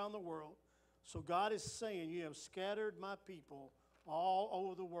all around the world. So God is saying, you have scattered my people all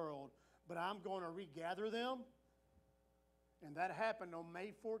over the world, but I'm going to regather them. And that happened on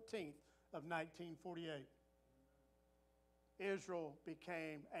May 14th of 1948. Israel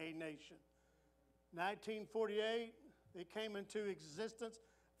became a nation. 1948, it came into existence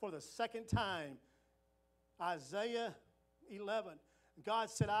for the second time. Isaiah 11. God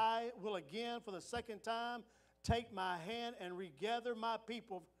said, I will again for the second time take my hand and regather my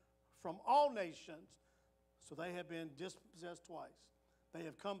people from all nations So they have been dispossessed twice. They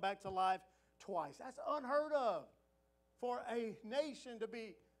have come back to life twice. That's unheard of for a nation to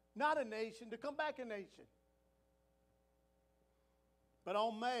be not a nation, to come back a nation. But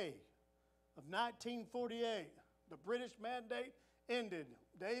on May of 1948, the British mandate ended.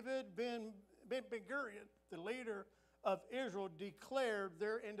 David Ben Gurion, the leader of Israel, declared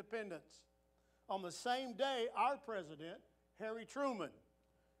their independence. On the same day, our president, Harry Truman,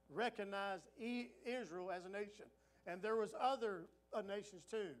 recognized Israel as a nation. And there was other nations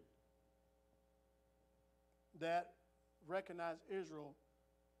too that recognized Israel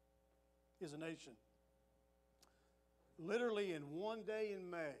as a nation. Literally in one day in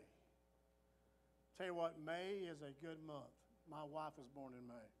May. Tell you what, May is a good month. My wife was born in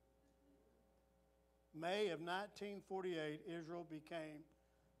May. May of 1948, Israel became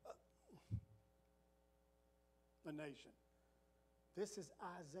a nation. This is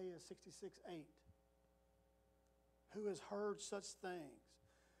Isaiah 66:8. Who has heard such things?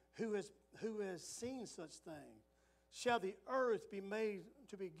 Who has seen such things? Shall the earth be made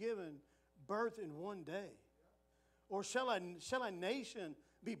to be given birth in one day? Or shall a nation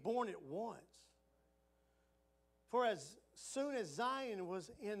be born at once? For as soon as Zion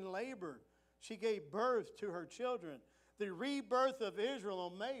was in labor, she gave birth to her children. The rebirth of Israel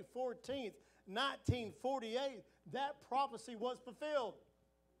on May 14th, 1948, that prophecy was fulfilled.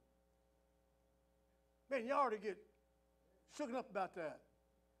 Man, you ought to get shooken up about that.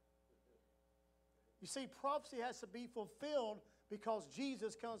 You see, prophecy has to be fulfilled because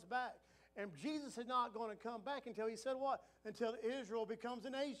Jesus comes back. And Jesus is not going to come back until he said what? Until Israel becomes a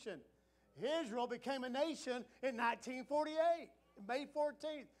nation. Israel became a nation in 1948, May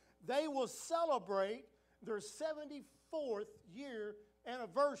 14th. They will celebrate their 74th year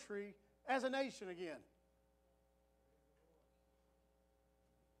anniversary as a nation again.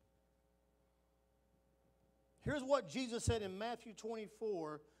 Here's what Jesus said in Matthew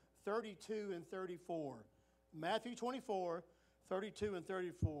 24, 32 and 34. Matthew 24, 32 and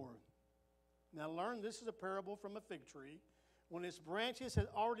 34. Now learn, this is a parable from a fig tree. When its branches have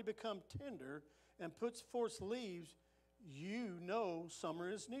already become tender and puts forth leaves, you know summer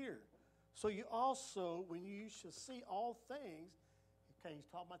is near. So you also, when you shall see all things, okay, he's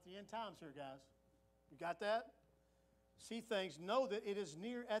talking about the end times here, guys. You got that? See things, know that it is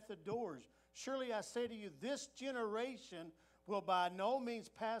near at the doors. Surely I say to you, this generation will by no means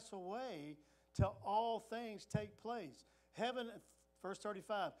pass away till all things take place. Heaven, verse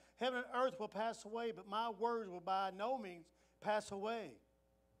 35, heaven and earth will pass away, but my words will by no means pass away.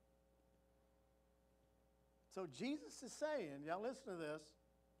 So Jesus is saying, y'all listen to this,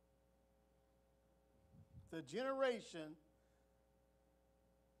 the generation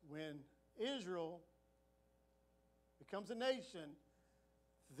when Israel becomes a nation,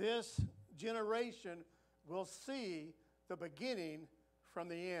 this generation will see the beginning from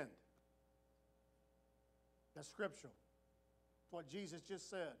the end. That's scriptural. What Jesus just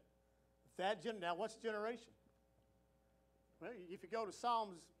said. Now, what's generation? Well, if you go to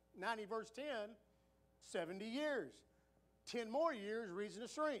Psalms 90, verse 10, 70 years. 10 more years, reason of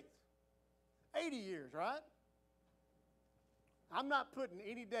strength. 80 years, right? I'm not putting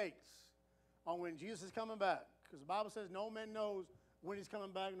any dates on when Jesus is coming back, because the Bible says no man knows when he's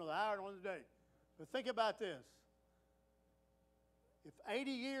coming back, nor the hour nor the day. But think about this. If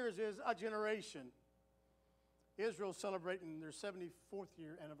 80 years is a generation, Israel's celebrating their 74th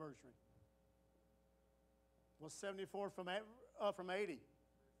year anniversary. What's 74 from 80?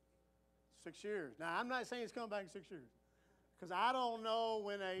 6 years. Now, I'm not saying it's coming back in 6 years, because I don't know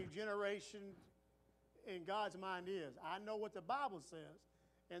when a generation in God's mind is. I know what the Bible says,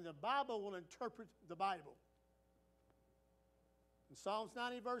 and the Bible will interpret the Bible. In Psalms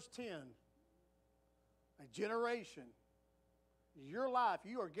 90, verse 10, a generation, your life,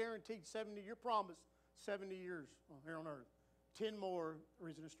 you are guaranteed 70, you're promised 70 years here on earth. 10 more,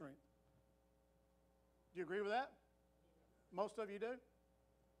 reason of strength. Do you agree with that? Most of you do?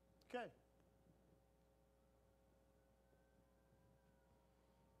 Okay.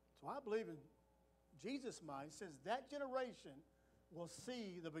 So I believe in Jesus' mind says that generation will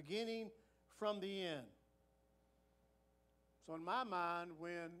see the beginning from the end. So in my mind,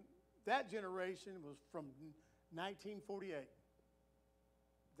 when that generation was from 1948,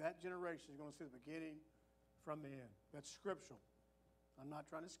 that generation is going to see the beginning from the end. That's scriptural. I'm not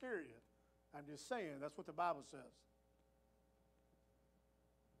trying to scare you. I'm just saying that's what the Bible says.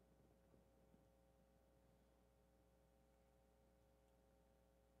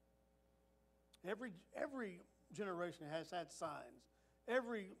 Every generation has had signs.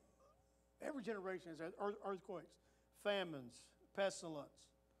 Every generation has had earthquakes, famines, pestilence.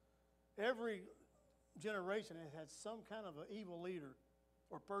 Every generation that had some kind of an evil leader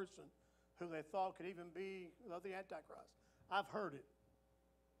or person who they thought could even be the Antichrist. I've heard it.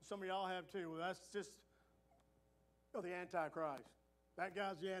 Some of y'all have too. Well, that's just the Antichrist. That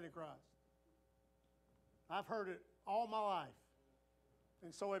guy's the Antichrist. I've heard it all my life.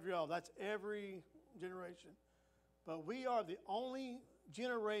 And so have y'all. That's every generation. But we are the only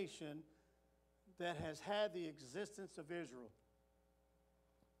generation that has had the existence of Israel.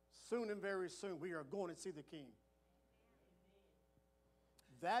 Soon and very soon, we are going to see the King.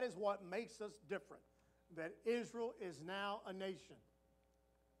 That is what makes us different, that Israel is now a nation.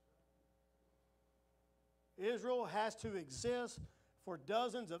 Israel has to exist for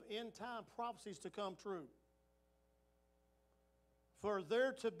dozens of end-time prophecies to come true. For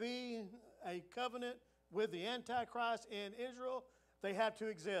there to be a covenant with the Antichrist in Israel, they have to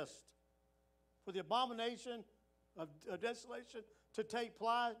exist. For the abomination of desolation to take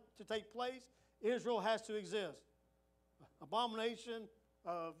place, Israel has to exist. Abomination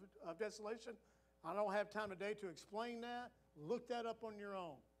of desolation, I don't have time today to explain that. Look that up on your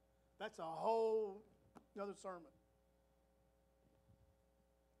own. That's a whole another sermon.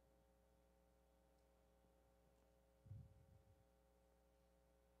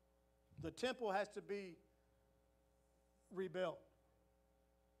 The temple has to be rebuilt.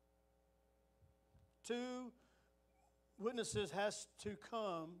 2 witnesses has to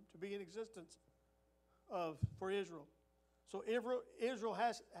come to be in existence for Israel. So Israel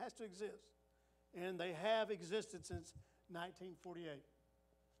has to exist. And they have existed since 1948.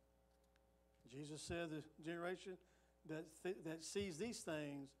 Jesus said the generation that sees these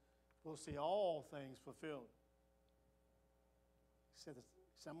things will see all things fulfilled. He said,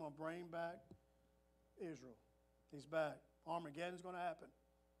 I'm going to bring back Israel. He's back. Armageddon's going to happen.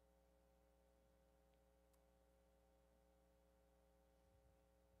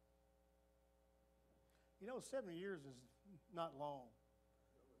 You know, 70 years is not long.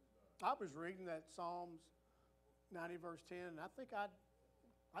 I was reading that Psalms 90 verse 10, and I think I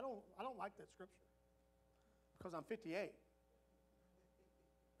don't like that scripture because I'm 58.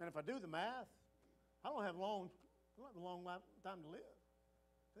 And if I do the math, I don't have a long time to live.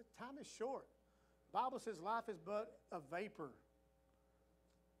 That time is short. The Bible says life is but a vapor.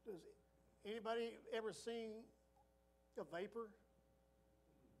 Does anybody ever seen a vapor?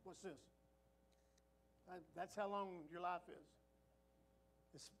 What's this? That's how long your life is.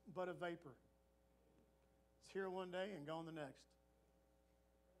 It's but a vapor. It's here one day and gone the next.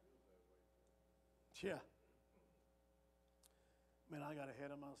 Yeah. Man, I got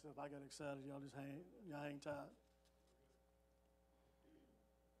ahead of myself. I got excited. Y'all just hang tight.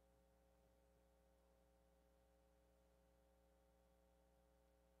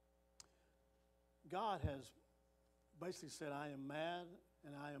 God has basically said, I am mad,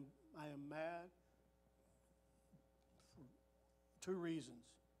 and I am mad for 2 reasons.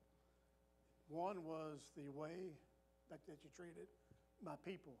 One was the way that you treated my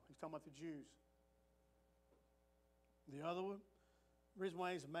people. He's talking about the Jews. The other one, the reason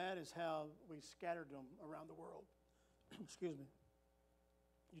why he's mad is how we scattered them around the world. Excuse me.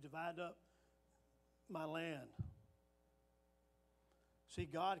 You divide up my land. See,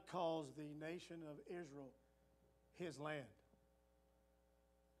 God calls the nation of Israel his land.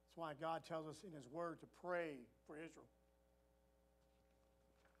 That's why God tells us in his word to pray for Israel.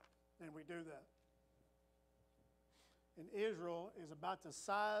 And we do that. And Israel is about the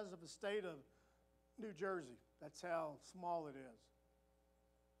size of the state of New Jersey. That's how small it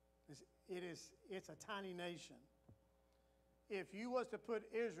is. It's a tiny nation. If you was to put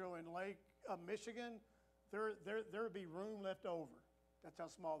Israel in Lake Michigan, there would be room left over. That's how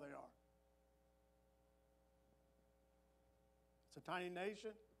small they are. It's a tiny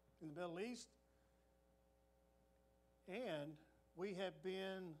nation in the Middle East. And we have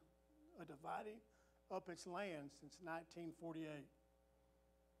been dividing up its land since 1948.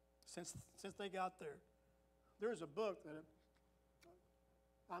 Since they got there. There's a book that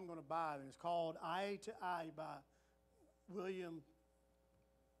I'm going to buy, and it's called Eye to Eye by William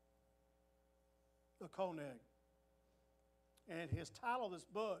Koenig. And his title of this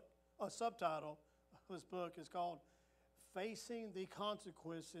book, a subtitle of this book is called Facing the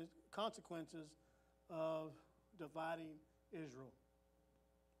Consequences of Dividing Israel.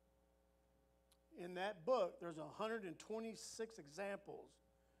 In that book, there's 126 examples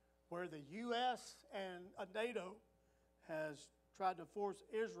where the U.S. and NATO has tried to force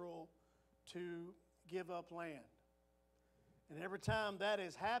Israel to give up land. And every time that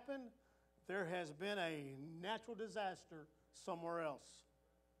has happened, there has been a natural disaster somewhere else.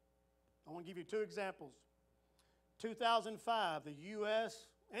 I want to give you 2 examples. 2005, the U.S.,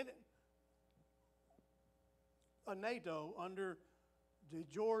 and NATO under the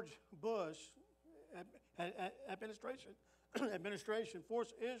George Bush administration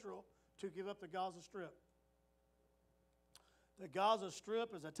forced Israel to give up the Gaza Strip. The Gaza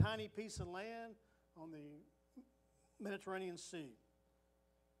Strip is a tiny piece of land on the Mediterranean Sea.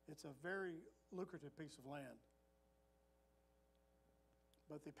 It's a very lucrative piece of land.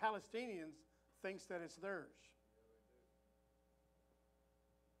 But the Palestinians thinks that it's theirs.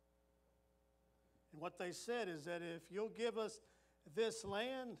 And what they said is that if you'll give us this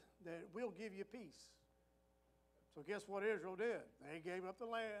land, that we'll give you peace. So guess what Israel did? They gave up the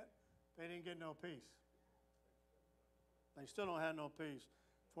land. They didn't get no peace. They still don't have no peace.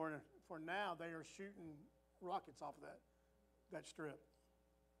 For now, they are shooting rockets off of that strip.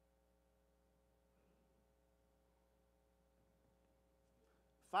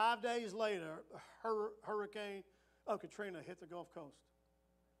 Five days later, Hurricane Katrina hit the Gulf Coast.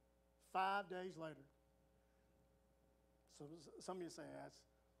 5 days later. So some of you say that's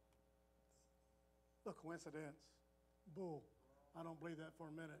a coincidence. Bull. I don't believe that for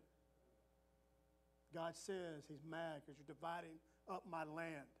a minute. God says he's mad because you're dividing up my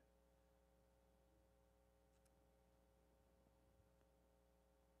land.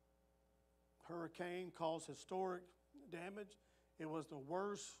 Hurricane caused historic damage. It was the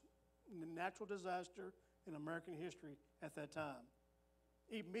worst natural disaster in American history at that time.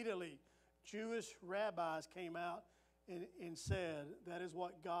 Immediately, Jewish rabbis came out and said, that is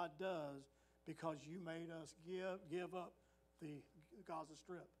what God does because you made us give up the Gaza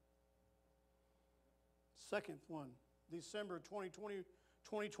Strip. Second one, December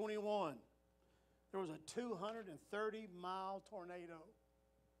 2021, there was a 230-mile tornado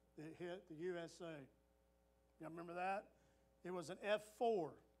that hit the USA. Y'all remember that? It was an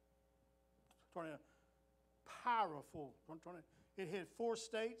F4 tornado, powerful tornado. It hit 4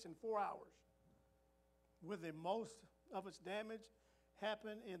 states in 4 hours. With the most of its damage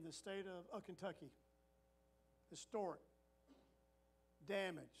happened in the state of Kentucky. Historic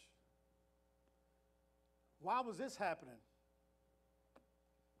damage. Why was this happening?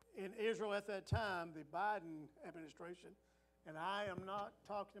 In Israel at that time, the Biden administration, and I am not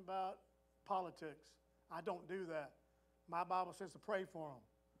talking about politics. I don't do that. My Bible says to pray for them.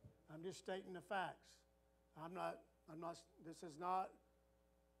 I'm just stating the facts. This is not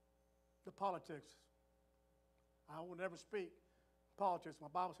the politics. I will never speak politics. My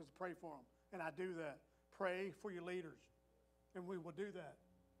Bible says to pray for them, and I do that. Pray for your leaders, and we will do that.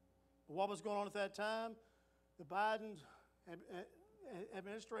 But what was going on at that time? The Biden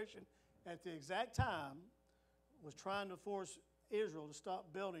administration, at the exact time, was trying to force Israel to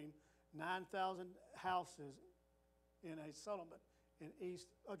stop building 9,000 houses in a settlement in east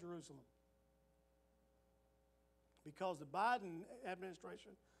of Jerusalem. Because the Biden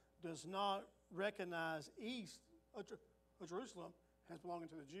administration does not recognize east of Jerusalem as belonging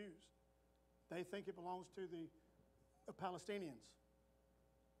to the Jews. They think it belongs to the Palestinians.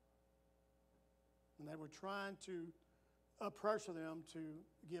 And they were trying to pressure them to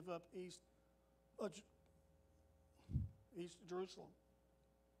give up east Jerusalem.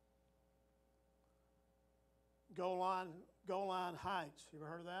 Golan Heights. You ever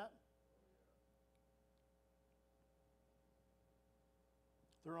heard of that?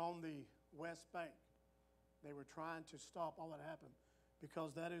 They're on the West Bank. They were trying to stop all that happened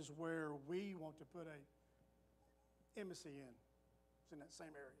because that is where we want to put a embassy in. It's in that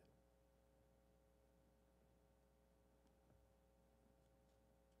same area.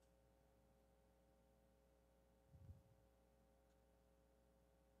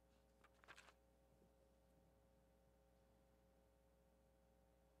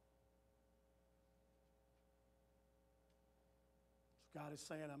 God is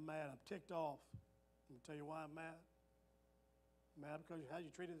saying, I'm mad. I'm ticked off. I'm going to tell you why I'm mad. I'm mad because of how you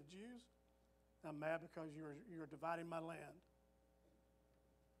treated the Jews. I'm mad because you're dividing my land.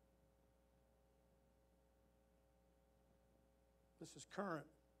 This is current.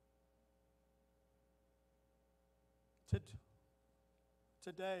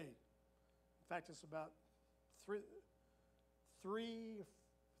 Today, in fact, it's about three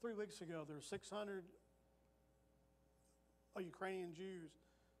weeks ago, there were 600 Ukrainian Jews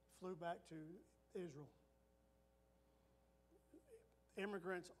flew back to Israel.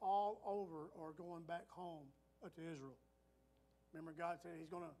 Immigrants all over are going back home to Israel. Remember, God said he's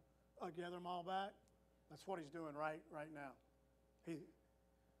going to gather them all back? That's what he's doing right now. He's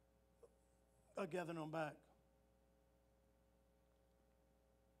gathering them back.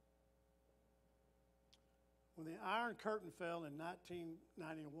 When the Iron Curtain fell in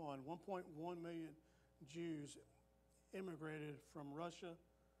 1991, 1.1 million Jews immigrated from Russia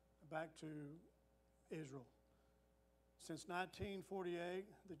back to Israel. Since 1948,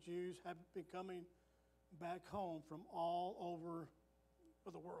 the Jews have been coming back home from all over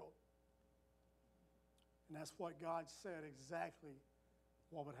the world. And that's what God said exactly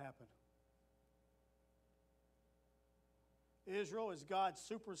what would happen. Israel is God's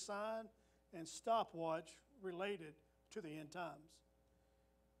super sign and stopwatch related to the end times.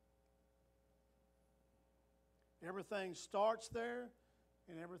 Everything starts there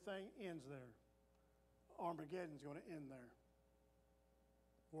and everything ends there. Armageddon's going to end there.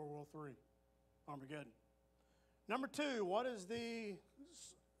 World War III, Armageddon. Number two, what is the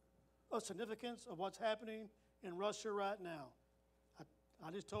significance of what's happening in Russia right now?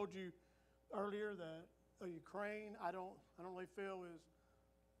 I just told you earlier that Ukraine, I don't really feel is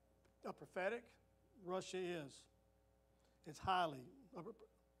a prophetic. Russia is. It's highly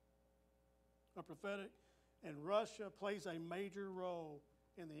a prophetic, and Russia plays a major role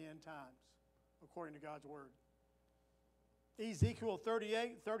in the end times, according to God's word. Ezekiel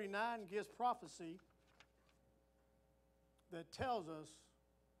 38:39 gives prophecy that tells us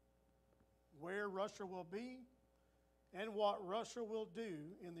where Russia will be and what Russia will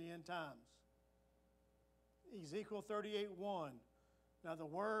do in the end times. Ezekiel 38:1. Now the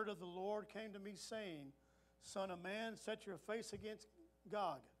word of the Lord came to me, saying, Son of man, set your face against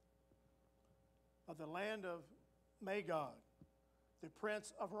Gog of the land of Magog, the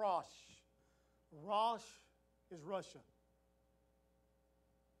prince of Rosh. Rosh is Russia.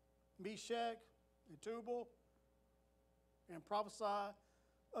 Meshach and Tubal, and prophesy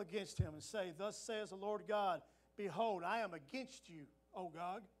against him and say, Thus says the Lord God, Behold, I am against you, O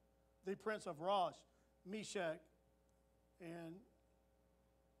Gog, the prince of Rosh, Meshach, and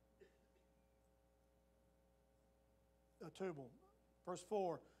Tubal. Verse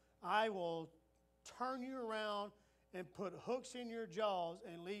 4, I will turn you around and put hooks in your jaws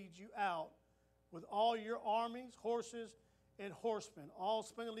and lead you out with all your armies, horses, and horsemen, all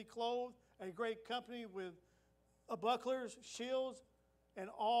splendidly clothed, a great company with bucklers, shields, and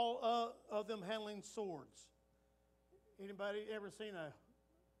all of them handling swords. Anybody ever seen a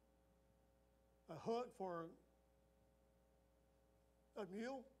hook for a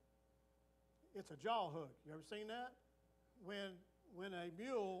mule? It's a jaw hook. You ever seen that? When a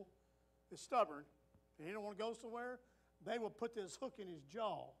mule is stubborn and he don't want to go somewhere, they will put this hook in his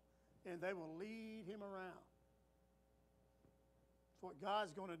jaw and they will lead him around. It's what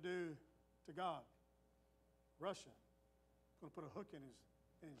God's going to do to God. Russia is going to put a hook in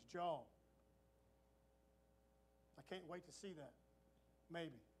his jaw. I can't wait to see that.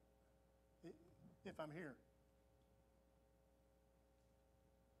 Maybe. If I'm here.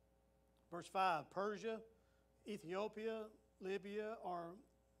 Verse 5, Persia, Ethiopia, Libya are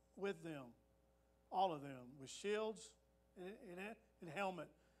with them, all of them, with shields and helmet.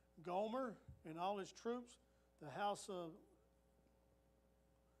 Gomer and all his troops, the house of,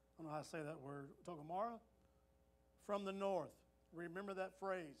 I don't know how to say that word, Togomara, from the north. Remember that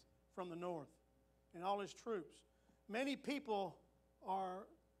phrase, from the north. And all his troops. Many people are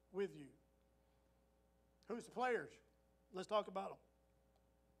with you. Who's the players? Let's talk about them.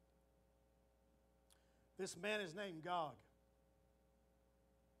 This man is named Gog.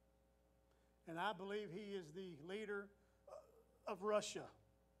 And I believe he is the leader of Russia.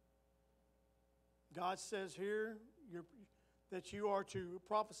 God says here that you are to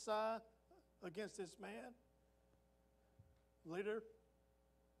prophesy against this man, leader,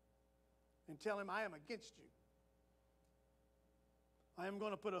 and tell him, I am against you. I am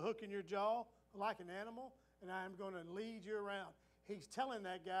going to put a hook in your jaw like an animal, and I am going to lead you around. He's telling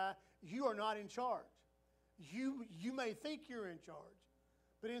that guy, you are not in charge. You may think you're in charge,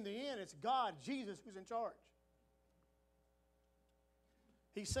 but in the end, it's God, Jesus, who's in charge.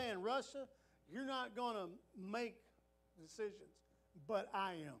 He's saying, Russia, you're not going to make decisions, but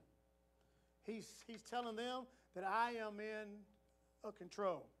I am. He's telling them that I am in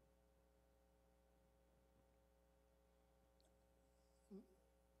control.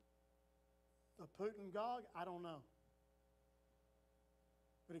 A Putin Gog? I don't know.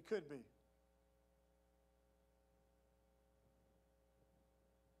 But it could be.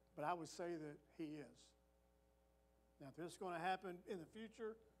 But I would say that he is. Now, if this is going to happen in the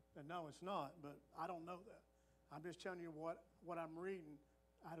future, then no, it's not. But I don't know that. I'm just telling you what I'm reading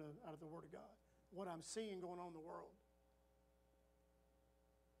out of the Word of God, what I'm seeing going on in the world.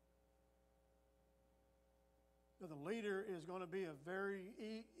 Now, the leader is going to be a very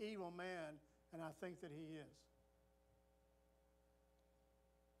evil man, and I think that he is.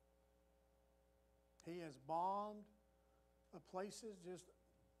 He has bombed places just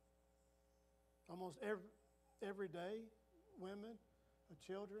almost every day, women,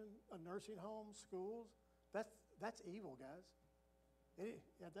 children, nursing homes, schools. That's evil, guys.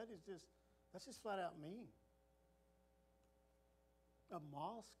 That's just flat out mean. A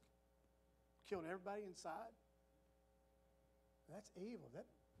mosque killed everybody inside. That's evil.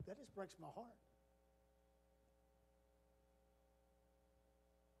 That just breaks my heart.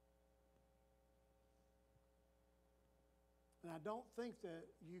 And I don't think that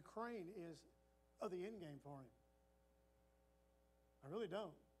Ukraine is of the end game for him. I really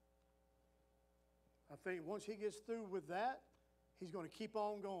don't. I think once he gets through with that, he's going to keep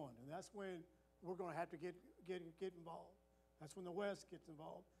on going. And that's when we're going to have to get involved. That's when the West gets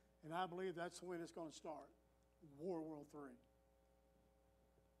involved. And I believe that's when it's going to start. World III.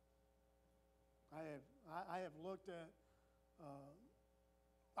 I have looked at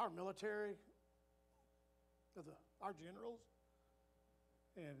our military, our generals,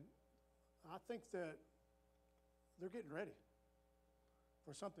 and I think that they're getting ready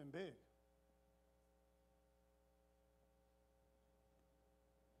for something big.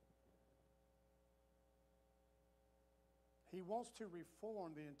 He wants to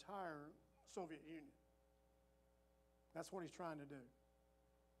reform the entire Soviet Union. That's what he's trying to do.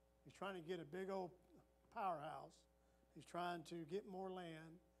 He's trying to get a big old powerhouse. He's trying to get more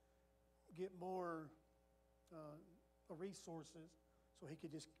land, get more resources, so he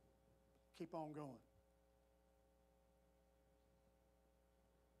could just keep on going.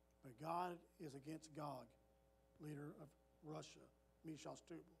 But God is against Gog, leader of Russia, Misha's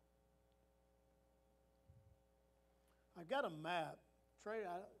Tubal. I've got a map. Trey,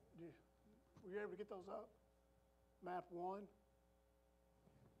 were you able to get those up? Map 1.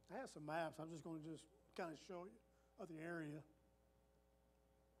 I have some maps. I'm just going to just kind of show you of the area,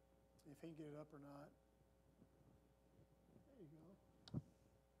 if he can get it up or not. There you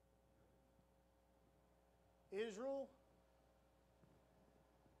go. Israel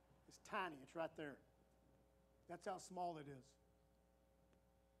is tiny. It's right there. That's how small it is.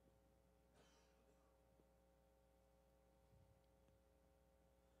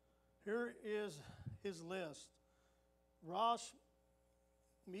 Here is his list. Rosh,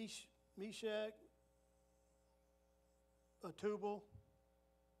 Meshach, Tubal.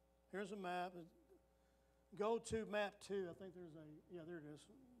 Here's a map. Go to map 2. I think there's there it is.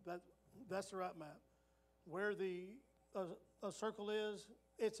 That's the right map. Where the circle is,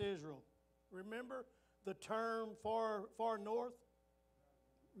 it's Israel. Remember the term far north?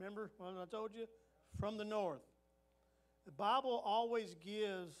 Remember when I told you? From the north. The Bible always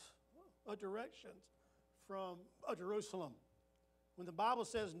gives a directions from Jerusalem. When the Bible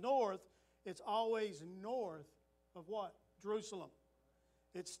says north, it's always north of what? Jerusalem.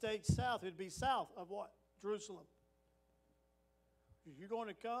 It states south. It'd be south of what? Jerusalem. You're going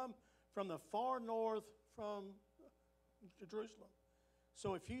to come from the far north from Jerusalem.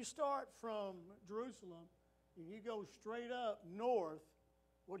 So if you start from Jerusalem and you go straight up north,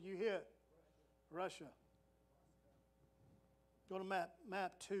 what do you hit? Russia. Go to map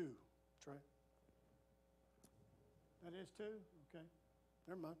 2, Trey. That is 2? Okay.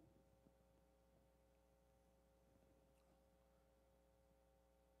 Never mind.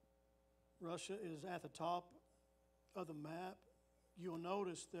 Russia is at the top of the map. You'll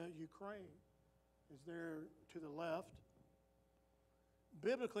notice that Ukraine is there to the left.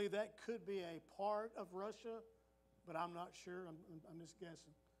 Biblically, that could be a part of Russia, but I'm not sure. I'm just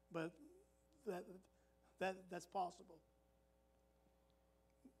guessing. But that's possible.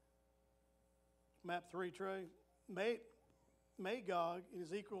 Map 3, Trey. Magog in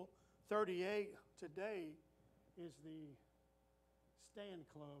Ezekiel 38 today is the stand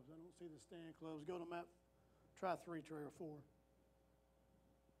clubs. I don't see the stand clubs. Go to map, try 3, Trey, or 4.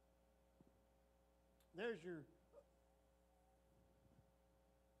 There's your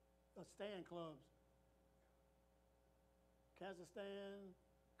stand clubs. Kazakhstan,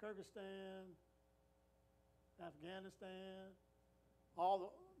 Kyrgyzstan, Afghanistan,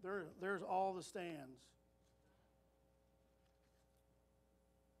 there's all the stands.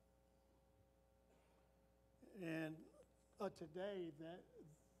 And today, that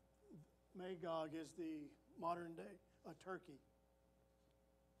Magog is the modern day Turkey.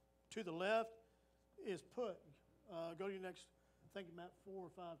 To the left is Put. Go to your next, I think map 4 or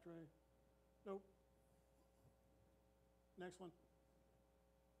 5, Trey. Nope. Next one.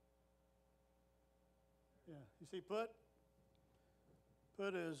 Yeah, you see Put?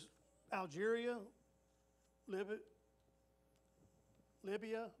 Put is Algeria,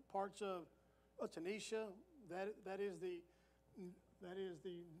 Libya, parts of Tunisia. That is the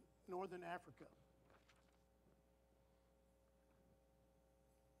northern Africa.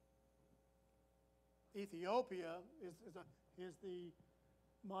 Ethiopia is the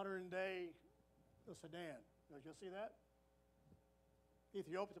modern day Sudan. You'll see that?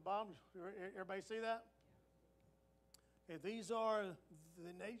 Ethiopia at the bottom. Everybody see that? Okay, these are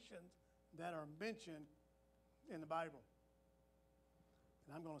the nations that are mentioned in the Bible.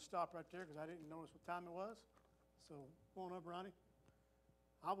 And I'm going to stop right there because I didn't notice what time it was. So come on up, Ronnie.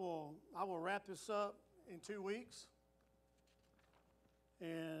 I will wrap this up in 2 weeks.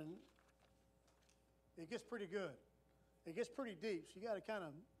 And it gets pretty good. It gets pretty deep, so you got to kind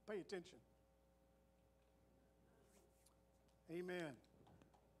of pay attention. Amen.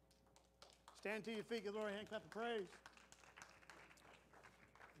 Stand to your feet, give the Lord a hand clap of praise.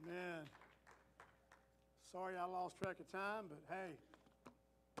 Amen. Sorry I lost track of time, but hey,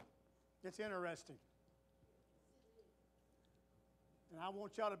 it's interesting. And I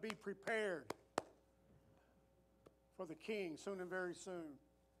want y'all to be prepared for the King soon and very soon.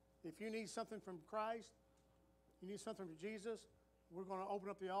 If you need something from Christ, you need something from Jesus, we're going to open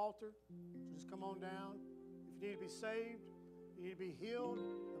up the altar. So just come on down. If you need to be saved, you need to be healed,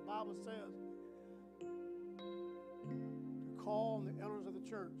 the Bible says to call on the elders of the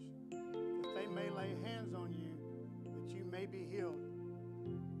church that they may lay hands on you, that you may be healed.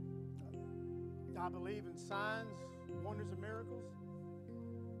 I believe in signs, wonders, and miracles.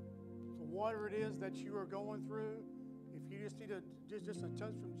 So whatever it is that you are going through, if you just need just a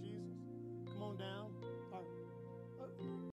touch from Jesus,